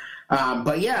them.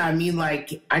 But yeah, I mean,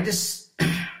 like, I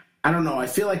don't know. I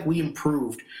feel like we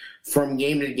improved from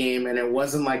game to game, and it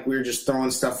wasn't like we were just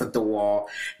throwing stuff at the wall.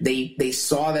 They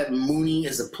saw that Mooney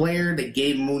is a player. They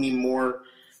gave Mooney more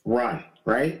run,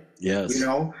 right? Yes.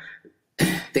 So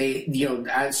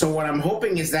what I'm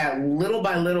hoping is that little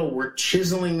by little we're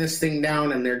chiseling this thing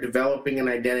down and they're developing an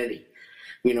identity,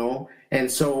 and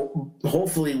so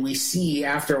hopefully we see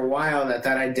after a while that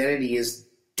identity is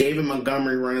David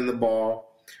Montgomery running the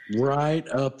ball right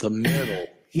up the middle,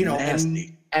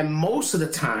 and most of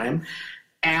the time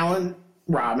Allen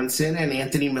Robinson and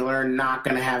Anthony Miller are not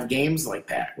going to have games like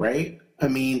that, right? I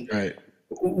mean, right.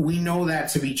 We know that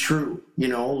to be true,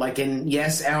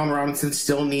 yes, Allen Robinson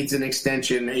still needs an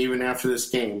extension even after this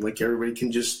game. Like, everybody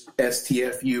can just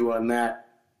STFU on that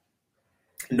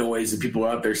noise and people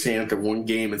out there saying after one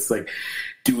game, it's like,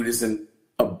 dude isn't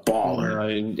a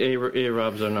baller.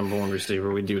 A-Rob's our number one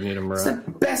receiver. We do need him around. He's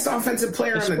the best offensive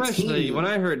player on the team. Especially when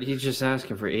I heard he's just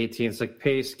asking for 18, it's like,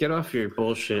 Pace, get off your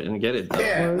bullshit and get it done.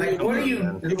 Yeah, like, what are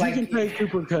you... If you can pay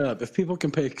Cooper Kupp, if people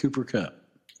can pay Cooper Kupp.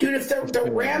 Dude, if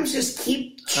the Rams just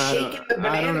keep shaking the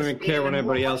bananas... I don't even care what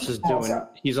everybody else is doing.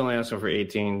 He's only asking for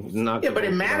 18. But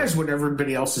it matters what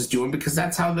everybody else is doing because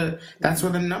that's where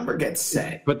the number gets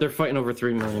set. But they're fighting over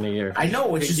 $3 million a year. I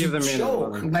know, it's just a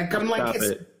joke.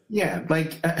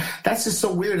 That's just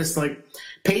so weird. It's like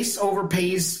Pace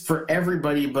overpays for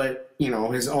everybody but,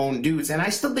 his own dudes. And I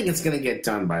still think it's going to get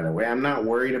done, by the way. I'm not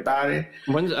worried about it.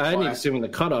 I need to see when the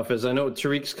cutoff is. I know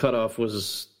Tariq's cutoff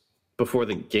was before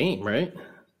the game, right?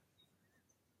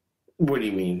 What do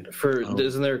you mean?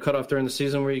 Isn't there a cutoff during the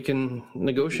season where you can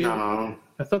negotiate? No.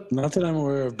 I thought not that I'm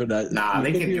aware of, but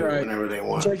they can do it whenever they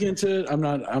want. Check into it. I'm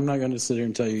not going to sit here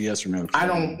and tell you yes or no. I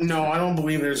don't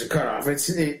believe there's a cutoff.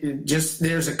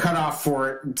 There's a cutoff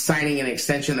for signing an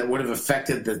extension that would have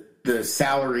affected the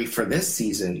salary for this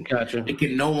season. Gotcha. It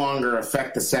can no longer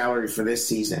affect the salary for this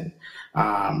season.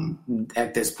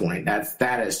 At this point, that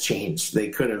has changed. They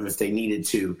could have if they needed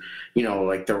to.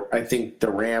 I think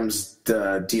the Rams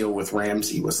deal with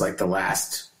Ramsey was like the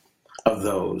last of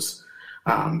those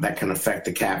that can affect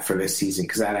the cap for this season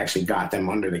because that actually got them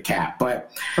under the cap.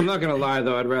 But I'm not going to lie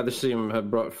though, I'd rather see him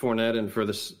have brought Fournette in for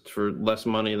less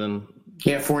money than.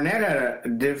 Yeah, did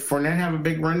Fournette have a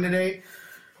big run today?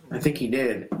 I think he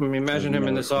did. I mean, imagine him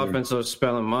in this offense of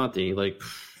spelling Monty like.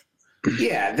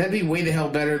 Yeah, that'd be way the hell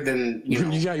better than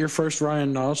You got your first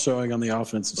Ryan Nall showing on the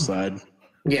offensive side.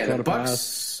 Yeah, the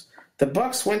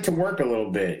Bucs went to work a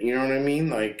little bit. You know what I mean?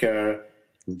 Like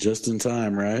just in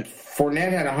time, right?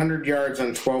 Fournette had 100 yards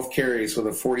on 12 carries with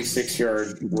a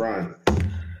 46-yard run.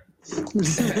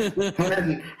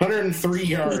 103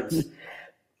 yards.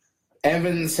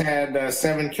 Evans had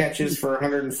 7 catches for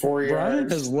 104 yards. Brian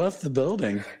has left the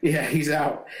building. Yeah, he's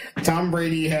out. Tom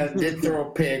Brady did throw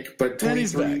a pick, but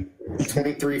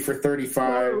 23 for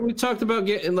 35. We talked about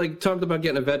getting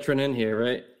a veteran in here,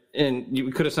 right? And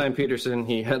we could have signed Peterson.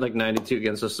 He had like 92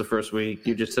 against us the first week.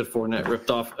 You just said Fournette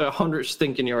ripped off 100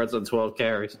 stinking yards on 12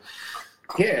 carries.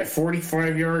 Yeah,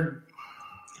 45-yard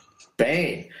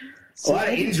bang. A lot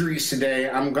of injuries today.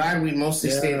 I'm glad we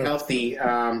mostly stayed healthy.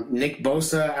 Nick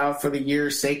Bosa out for the year.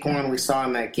 Saquon we saw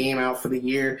in that game out for the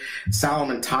year.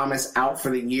 Solomon Thomas out for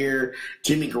the year.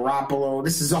 Jimmy Garoppolo.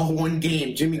 This is all one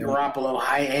game. Jimmy Garoppolo,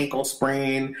 high ankle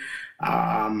sprain.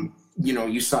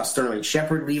 you saw Sterling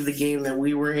Shepard leave the game that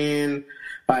we were in.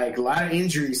 Like, a lot of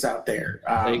injuries out there.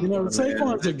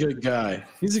 Saquon's a good guy.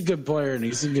 He's a good player, and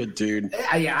he's a good dude.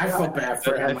 Yeah, I feel bad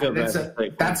for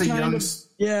him. That's a young...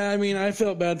 Yeah, I mean, I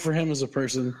felt bad for him as a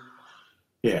person.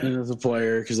 Yeah. And as a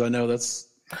player, because I know that's...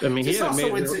 I mean, he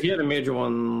had a major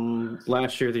one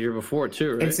last year, the year before,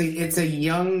 too, right? It's a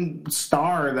young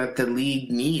star that the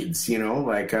league needs,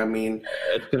 Like, I mean...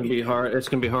 It's going to be hard. It's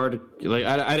going to be hard. Like,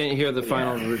 I didn't hear the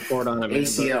final report on it.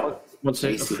 ACL.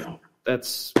 ACL.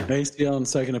 That's ACL and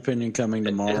second opinion coming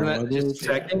tomorrow. Isn't that just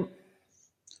checking?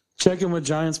 Checking with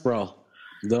Giants Brawl.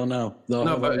 They'll know. I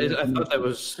thought that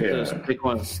was the big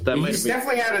one. He's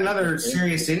definitely had another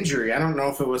serious injury. I don't know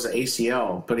if it was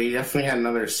ACL, but he definitely had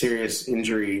another serious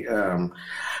injury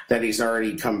that he's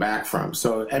already come back from.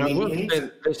 So I mean,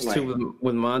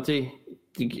 with Monty,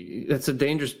 that's a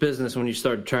dangerous business when you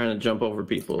start trying to jump over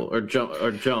people or jump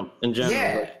in general.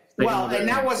 Yeah. Well, and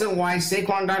that wasn't why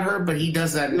Saquon got hurt, but he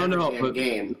does that in every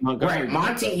game. Right,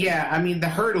 Monty, yeah, I mean, the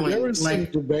hurdling. There was some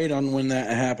debate on when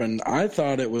that happened. I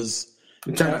thought it was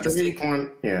after Saquon,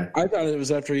 I thought it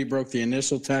was after he broke the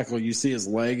initial tackle. You see his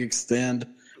leg extend.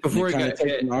 Before he got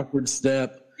hit. An awkward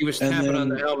step. He was tapping on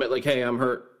the helmet like, hey, I'm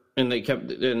hurt. And they kept,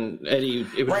 and Eddie,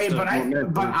 it was right,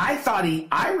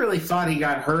 I really thought he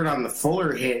got hurt on the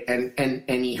Fuller hit, and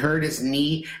he hurt his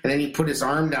knee, and then he put his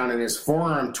arm down, and his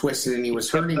forearm twisted, and he was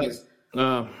hurting his.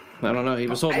 I don't know. He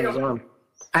was holding his arm.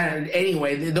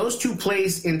 Anyway, those two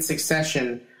plays in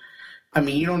succession. I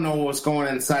mean, you don't know what was going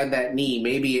inside that knee.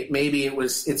 Maybe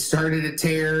it started to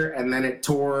tear, and then it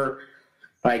tore.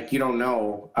 Like, you don't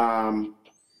know.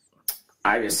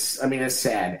 It's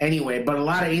sad. Anyway, but a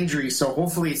lot of injuries, so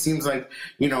hopefully it seems like,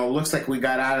 looks like we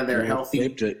got out of there healthy.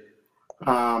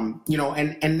 And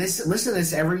listen to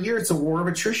this, every year it's a war of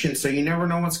attrition, so you never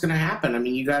know what's going to happen. I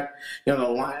mean, you got, the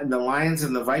Lions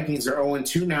and the Vikings are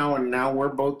 0-2 now, and now we're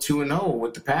both 2-0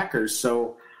 with the Packers.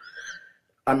 So,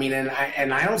 I mean, and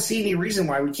I don't see any reason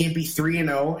why we can't be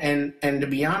 3-0. And to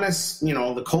be honest,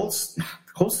 the Colts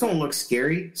don't look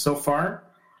scary so far.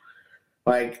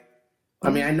 Like, I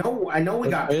mean, I know we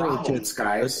got problems,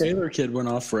 guys. The Taylor kid went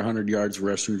off for 100 yards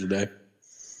rushing today.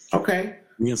 Okay.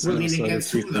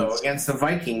 Against who, though? Against the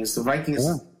Vikings. The Vikings.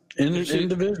 Yeah. In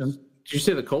division. Did you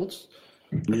say the Colts?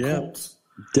 Colts.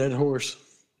 Dead horse.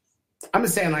 I'm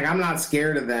just saying, like, I'm not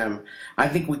scared of them. I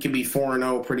think we could be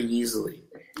 4-0 pretty easily.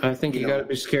 I think you got to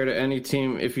be scared of any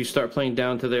team if you start playing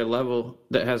down to their level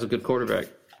that has a good quarterback.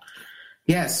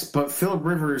 Yes, but Phillip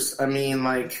Rivers, I mean,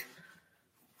 like...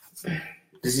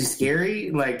 Is he scary?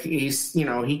 Like, he's,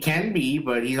 he can be,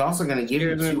 but he's also going to give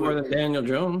you more than Daniel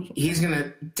Jones.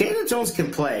 Daniel Jones can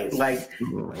play. Like,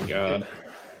 oh my God.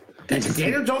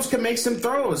 Daniel Jones can make some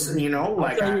throws,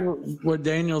 like. What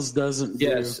Daniels doesn't do.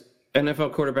 Yes.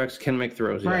 NFL quarterbacks can make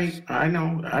throws. Right. Yes. I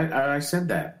know. I said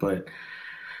that, but,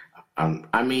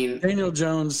 I mean. Daniel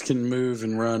Jones can move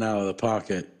and run out of the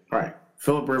pocket. Right.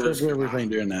 Phillip Rivers ain't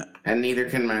doing that. And neither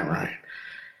can Matt Ryan.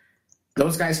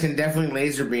 Those guys can definitely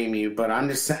laser beam you, but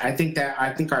I think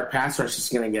our pass rush is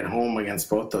going to get home against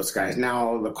both those guys.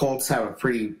 Now the Colts have a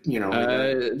pretty,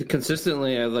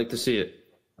 consistently, I'd like to see it.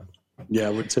 Yeah, I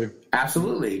would too.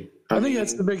 Absolutely. I think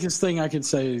that's the biggest thing I could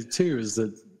say too is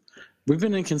that we've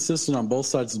been inconsistent on both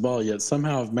sides of the ball, yet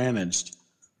somehow have managed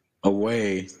a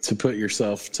way to put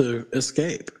yourself to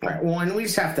escape. Right. Well, and we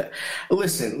just have to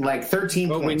listen. Like 13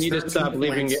 points. We need to stop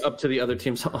leaving it up to the other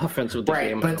team's offense with the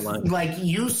game on the line. Like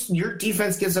your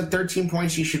defense gives up 13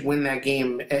 points, you should win that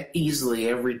game easily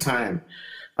every time.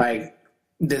 Like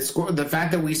the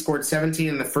fact that we scored 17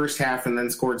 in the first half and then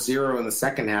scored 0 in the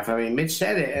second half. I mean, Mitch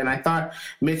said it, and I thought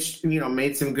Mitch,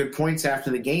 made some good points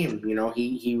after the game.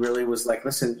 He really was like,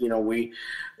 listen,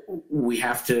 we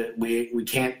have to, we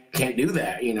can't do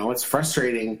that. It's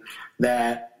frustrating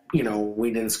that,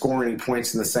 we didn't score any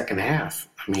points in the second half.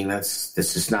 I mean, that's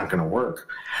just not going to work.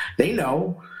 They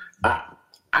know.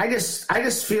 I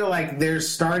just feel like there's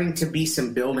starting to be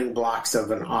some building blocks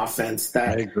of an offense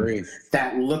that I agree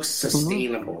that looks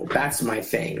sustainable. Mm-hmm. That's my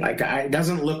thing. Like, it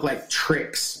doesn't look like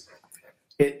tricks.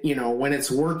 It, when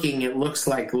it's working, it looks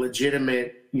like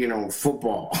legitimate,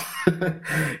 football.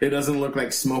 It doesn't look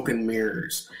like smoke and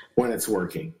mirrors when it's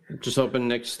working. Just hoping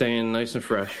Nick's staying nice and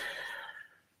fresh.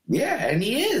 Yeah, and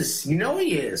he is. He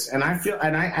is. And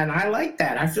I like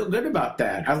that. I feel good about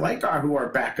that. I like who our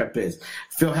backup is.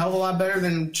 I feel a hell of a lot better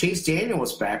than Chase Daniel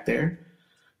was back there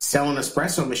selling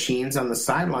espresso machines on the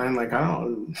sideline. Like, I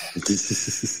don't.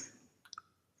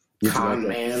 Con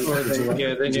man.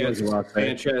 Then you have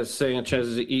Sanchez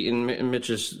is eating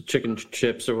Mitch's chicken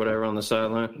chips or whatever on the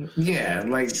sideline. Yeah,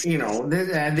 like,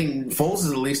 I think Foles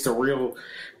is at least a real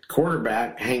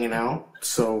quarterback hanging out.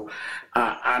 So,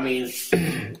 Don't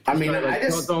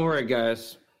worry,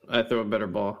 guys. I throw a better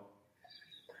ball.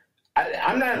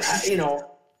 I'm not,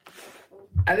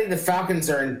 I think the Falcons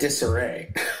are in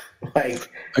disarray. Like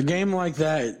a game like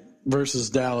that versus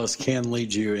Dallas can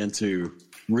lead you into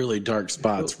really dark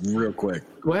spots real quick.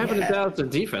 What happened to Dallas'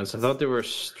 defense? I thought they were.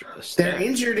 They're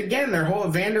injured again. Their whole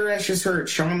Vander Esch is hurt.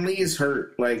 Sean Lee is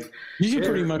hurt. Like you can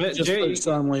pretty much just put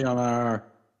Sean Lee on our.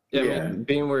 Yeah,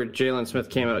 being where Jalen Smith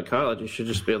came out of college, you should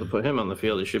just be able to put him on the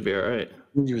field. He should be all right.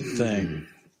 You would think.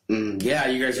 Yeah,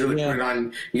 you guys really put it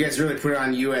on. You guys really put it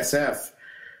on USF.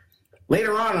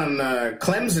 Later on the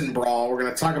Clemson brawl, we're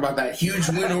going to talk about that huge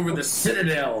win over the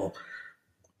Citadel.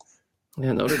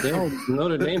 Yeah,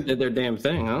 Notre Dame did their damn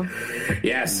thing, huh?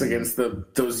 Yes, against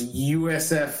those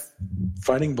USF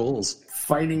Fighting Bulls,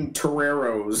 Fighting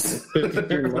Toreros.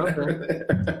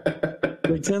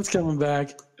 Big Ten's coming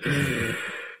back.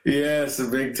 Yes, the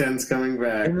Big Ten's coming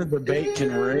back. And the debate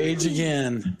can rage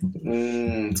again.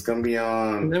 It's going to be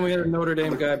on. And then we had a Notre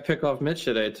Dame guy pick off Mitch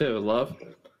today, too. Love.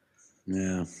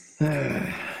 Yeah.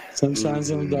 Sun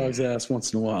shines on a dog's ass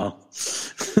once in a while.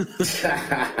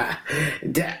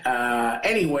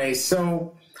 Anyway,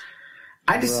 so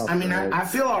I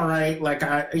feel all right. Like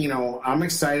I'm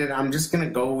excited. I'm just gonna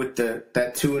go with that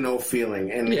 2-0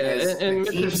 feeling. And as the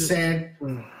team said,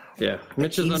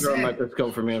 Mitch is under a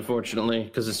microscope for me, unfortunately,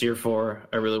 because it's year 4.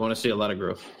 I really want to see a lot of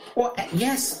growth. Well,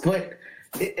 yes, but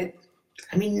did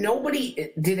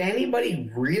anybody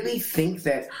really think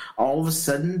that all of a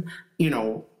sudden,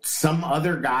 some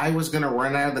other guy was going to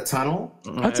run out of the tunnel?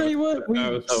 I'll tell you what,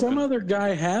 some other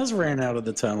guy has ran out of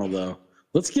the tunnel, though.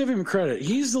 Let's give him credit.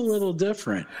 He's a little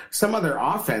different. Some other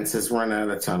offense has run out of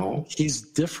the tunnel. He's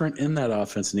different in that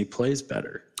offense, and he plays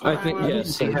better. I think,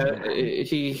 yes,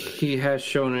 he has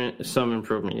shown some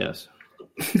improvement, yes.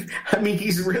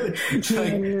 He's really...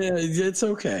 it's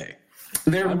okay.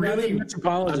 They're really...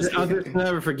 I'll just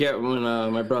never forget when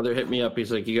my brother hit me up.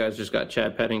 He's like, you guys just got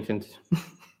Chad Pennington.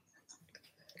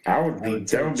 That would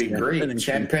be great.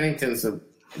 Chad Pennington's a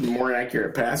more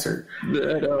accurate passer.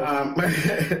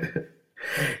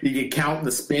 You could count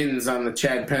the spins on the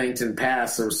Chad Pennington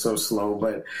pass. It was so slow,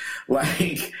 but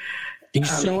he's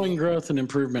showing growth and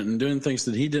improvement and doing things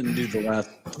that he didn't do the last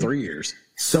 3 years.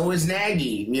 So is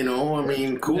Nagy,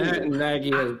 cool. Nagy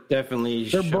has definitely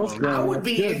They're both growing. I would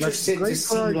be interested to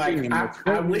see,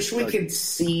 I wish we could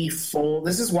see full.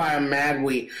 This is why I'm mad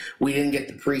we didn't get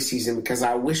the preseason, because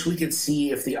I wish we could see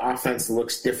if the offense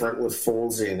looks different with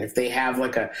Foles in. If they have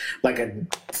like a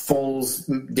Foles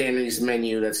Danny's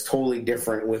menu that's totally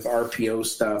different with RPO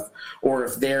stuff, or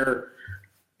if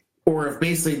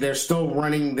basically they're still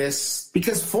running this,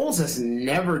 because Foles has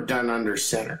never done under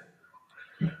center.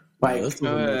 I'd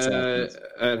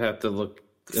have to look.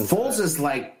 Foles is you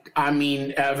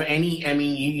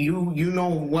know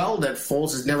well that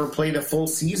Foles has never played a full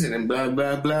season and blah,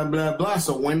 blah, blah, blah, blah.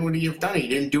 So when would he have done it? He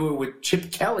didn't do it with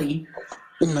Chip Kelly.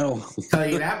 No. I'll tell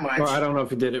you that much. Well, I don't know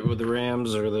if he did it with the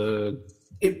Rams or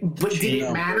But did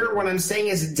it matter? What I'm saying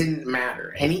is it didn't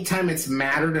matter. Anytime it's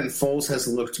mattered and Foles has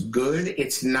looked good,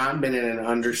 it's not been in an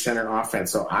under center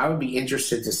offense. So I would be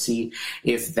interested to see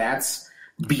if that's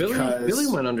because Billy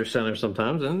went under center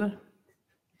sometimes, didn't they?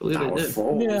 Not with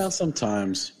Foles. Yeah,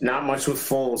 sometimes. Not much with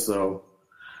Foles, though.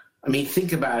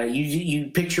 Think about it. You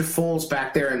picture Foles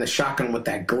back there in the shotgun with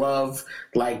that glove.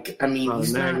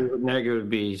 He's Nagy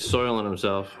would be soiling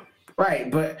himself.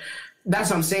 Right, but that's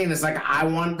what I'm saying is I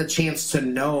want the chance to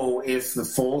know if the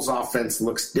Foles offense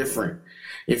looks different.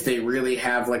 If they really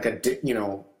have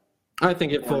I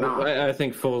think we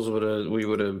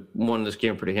would have won this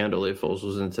game pretty handily if Foles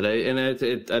was in today, and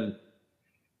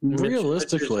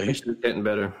realistically, Mitch is getting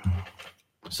better.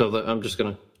 So I'm just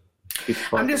gonna.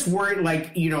 I'm just worried.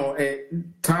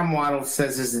 Tom Waddle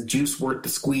says, "Is the juice worth the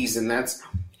squeeze?" And that's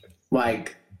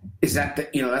is that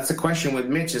that's the question with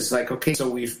Mitch. Is okay, so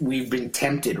we've been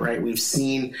tempted, right? We've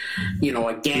seen,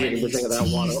 again. He's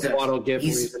teased us. Waddle gift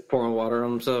where he's pouring water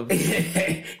on himself.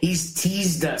 He's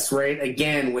teased us, right?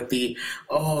 Again with the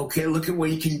okay, look at what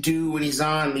he can do when he's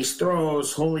on these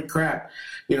throws. Holy crap!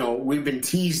 We've been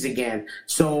teased again.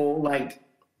 So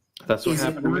that's what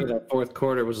happened to me. That fourth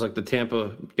quarter was like the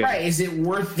Tampa game. Right? Is it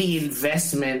worth the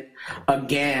investment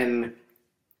again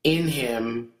in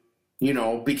him?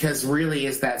 Because really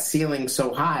is that ceiling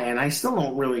so high? And I still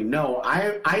don't really know.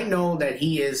 I know that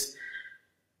he is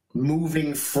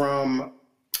moving from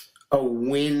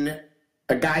a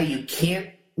guy you can't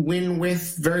win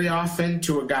with very often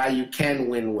to a guy you can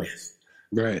win with.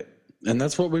 Right. And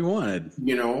that's what we wanted.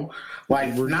 You know,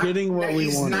 like we're getting what we wanted.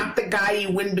 He's not the guy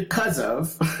you win because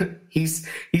of. he's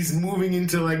moving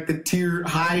into like the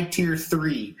high tier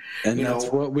 3. And that's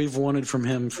what we've wanted from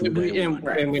him from day one.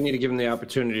 And we need to give him the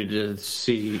opportunity to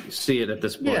see it at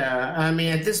this point. Yeah, I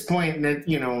mean, at this point, that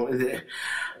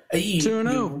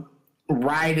 2-0.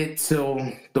 Ride it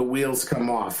till the wheels come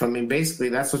off. I mean, basically,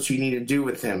 that's what you need to do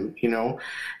with him, you know.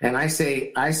 And I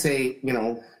say, you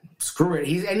know, screw it.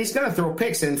 He's going to throw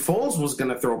picks, and Foles was going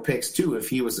to throw picks too if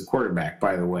he was the quarterback.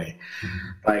 By the way,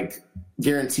 like,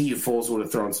 guarantee you, Foles would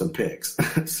have thrown some picks.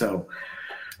 So,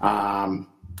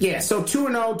 yeah. So 2-0,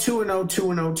 2-0,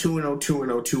 2-0, 2-0,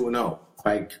 2-0, 2-0.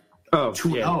 Like,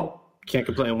 2-0. Yeah. Can't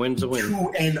complain. Win's a win.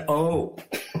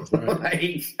 2-0.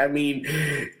 Like, I mean,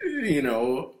 you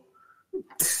know.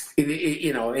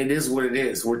 It is what it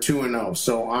is. We're 2-0.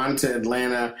 So on to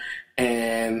Atlanta,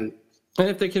 and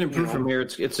if they can improve from here,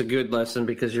 it's a good lesson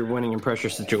because you're winning in pressure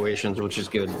situations, which is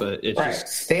good. But it's just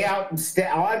stay out.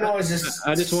 All I know is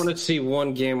I just want to see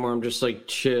one game where I'm just like,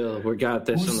 chill. We got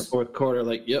this in the fourth quarter.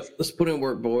 Like, yep, let's put in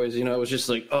work, boys. You know, it was just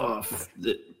like,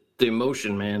 the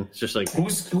emotion, man. It's just like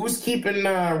who's keeping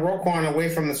Roquan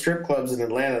away from the strip clubs in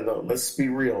Atlanta, though. Let's be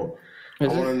real. I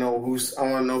want to know whose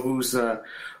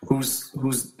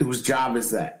job is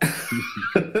that?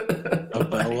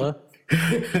 Abella?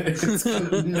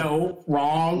 No,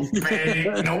 wrong.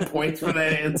 Bang. No points for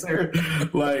that answer.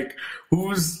 Like,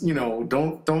 who's, you know,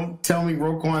 don't tell me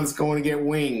Roquan's going to get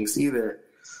wings either.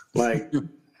 Like,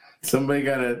 somebody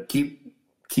got to keep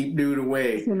dude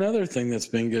away. Another thing that's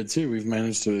been good too, we've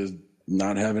managed to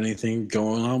not have anything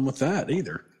going on with that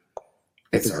either.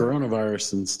 It's the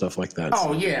coronavirus and stuff like that.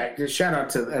 Oh, yeah. Shout out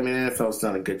to, NFL's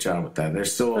done a good job with that.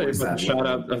 There's still always that. Shout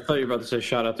out. I thought you were about to say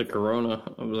shout out to Corona.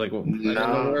 I was like, well, I don't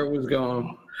know where it was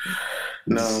going.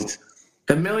 No.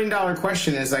 The $1 million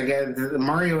question is, I guess,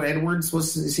 Mario Edwards,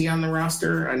 is he on the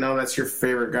roster? I know that's your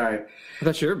favorite guy.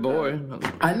 That's your boy.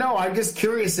 I know. I'm just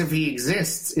curious if he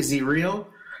exists. Is he real?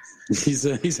 He's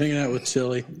hanging out with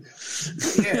Chili.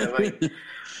 Yeah. Like,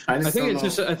 I think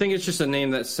it's just a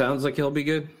name that sounds like he'll be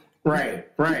good. Right,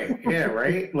 yeah,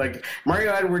 right. Like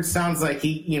Mario Edwards sounds like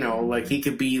he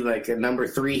could be like a number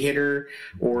 3 hitter,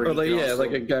 or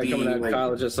like a guy coming out of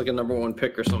college that's like a number 1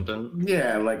 pick or something.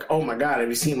 Yeah, like, oh my God, have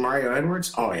you seen Mario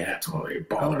Edwards? Oh yeah, totally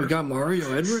baller. Oh, we got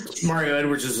Mario Edwards. Mario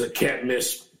Edwards is a can't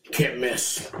miss.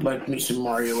 Like me some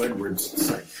Mario Edwards.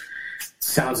 It's like,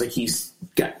 sounds like he's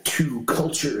got 2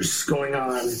 cultures going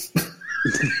on.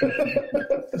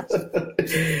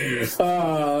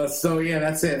 So yeah,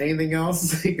 that's it. Anything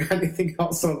else? You got anything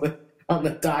else on the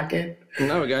docket?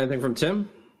 No, we got anything from Tim?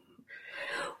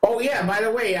 Oh yeah, by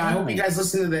the way, I hope you guys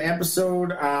listen to the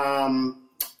episode.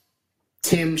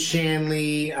 Tim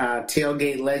Shanley,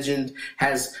 TailGate legend,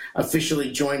 has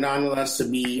officially joined on with us to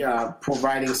be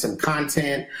providing some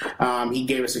content. He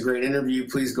gave us a great interview.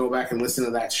 Please go back and listen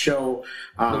to that show.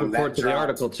 Looking forward to the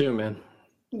article too, man.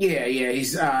 Yeah.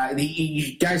 He's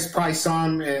you guys probably saw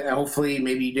him. Hopefully,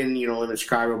 maybe you didn't, live in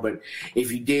Chicago, but if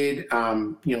you did,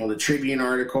 the Tribune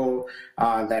article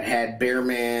that had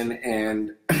Bearman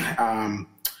and Paul.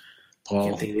 I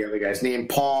can't think of the other guy's name,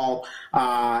 Paul,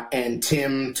 and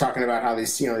Tim, talking about how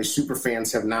these super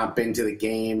fans have not been to the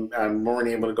game, weren't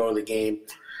able to go to the game.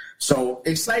 So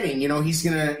exciting! He's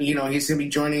gonna be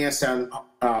joining us on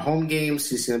home games.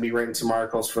 He's gonna be writing some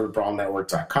articles for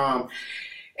thebrawlnetwork.com.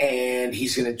 And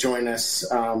he's going to join us,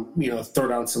 throw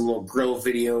down some little grill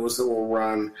videos that we'll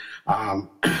run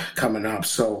coming up.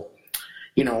 So,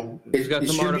 he's got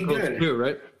some articles too,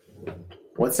 right?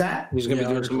 What's that? He's going to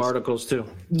be doing some articles too.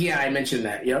 Yeah, I mentioned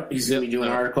that. Yep. He's going to be doing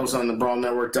articles on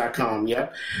thebrawlnetwork.com.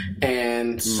 Yep.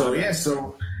 And so,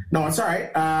 no, it's all right.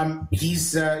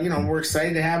 He's, we're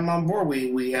excited to have him on board.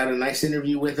 We had a nice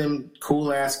interview with him.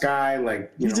 Cool ass guy.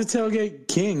 Like, he's a tailgate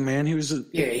king, man. He was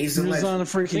he's on a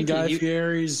freaking Guy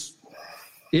Fieri's.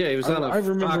 Yeah, he was on I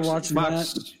remember watching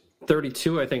Fox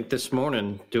 32, I think, this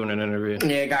morning doing an interview.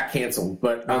 Yeah, it got canceled,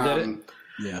 but did it?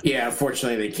 Yeah,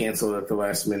 unfortunately they canceled it at the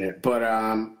last minute. But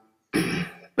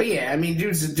yeah,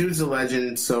 dude's a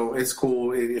legend, so it's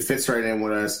cool. It fits right in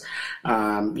with us.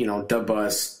 The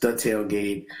bus, the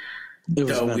tailgate.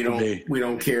 We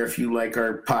don't care if you like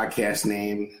our podcast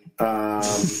name.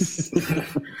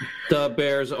 The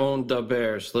Bears own the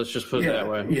Bears. Let's just put it that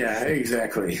way. Yeah,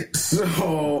 exactly.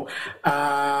 So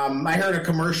I heard a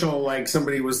commercial, like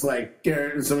somebody was like,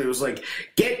 get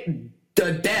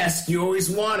the desk you always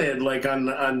wanted, like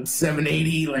on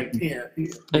 780, like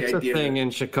it's a thing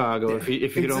in Chicago. If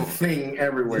you don't, it's a thing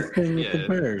everywhere.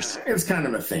 Bears. It's kind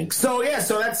of a thing. So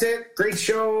so that's it. Great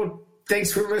show.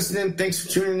 Thanks for listening. Thanks for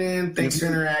tuning in. Thanks for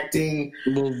interacting.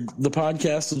 Well, the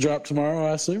podcast will drop tomorrow,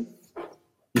 I assume.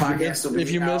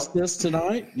 If you missed this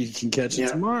tonight, you can catch it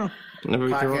tomorrow.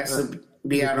 Podcast will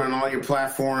be out on all your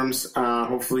platforms.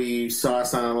 Hopefully you saw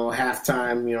us on a little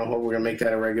halftime. We're going to make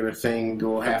that a regular thing,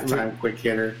 do a little halftime quick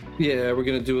hitter. Yeah, we're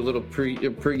going to do a little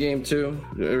pre-game too.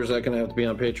 Or is that going to have to be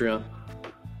on Patreon?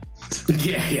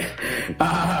 Yeah.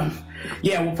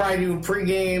 We'll probably do a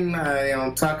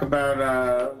pregame. Talk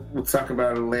about we'll talk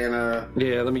about Atlanta.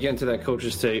 Yeah, let me get into that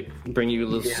coach's tape. Bring you a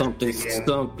little something.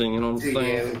 You know what I'm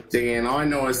saying? Dig in. All I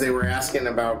know is they were asking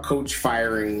about coach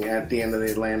firing at the end of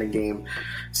the Atlanta game.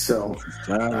 So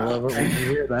I love it when you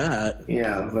hear that.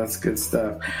 Yeah, that's good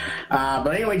stuff.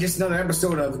 But anyway, just another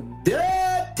episode of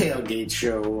the Tailgate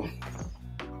Show.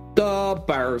 The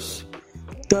Bears.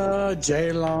 The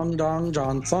J. Long Dong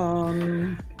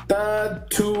Johnson. The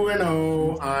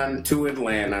 2-0 on to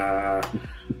Atlanta.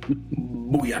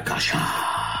 Booyakasha.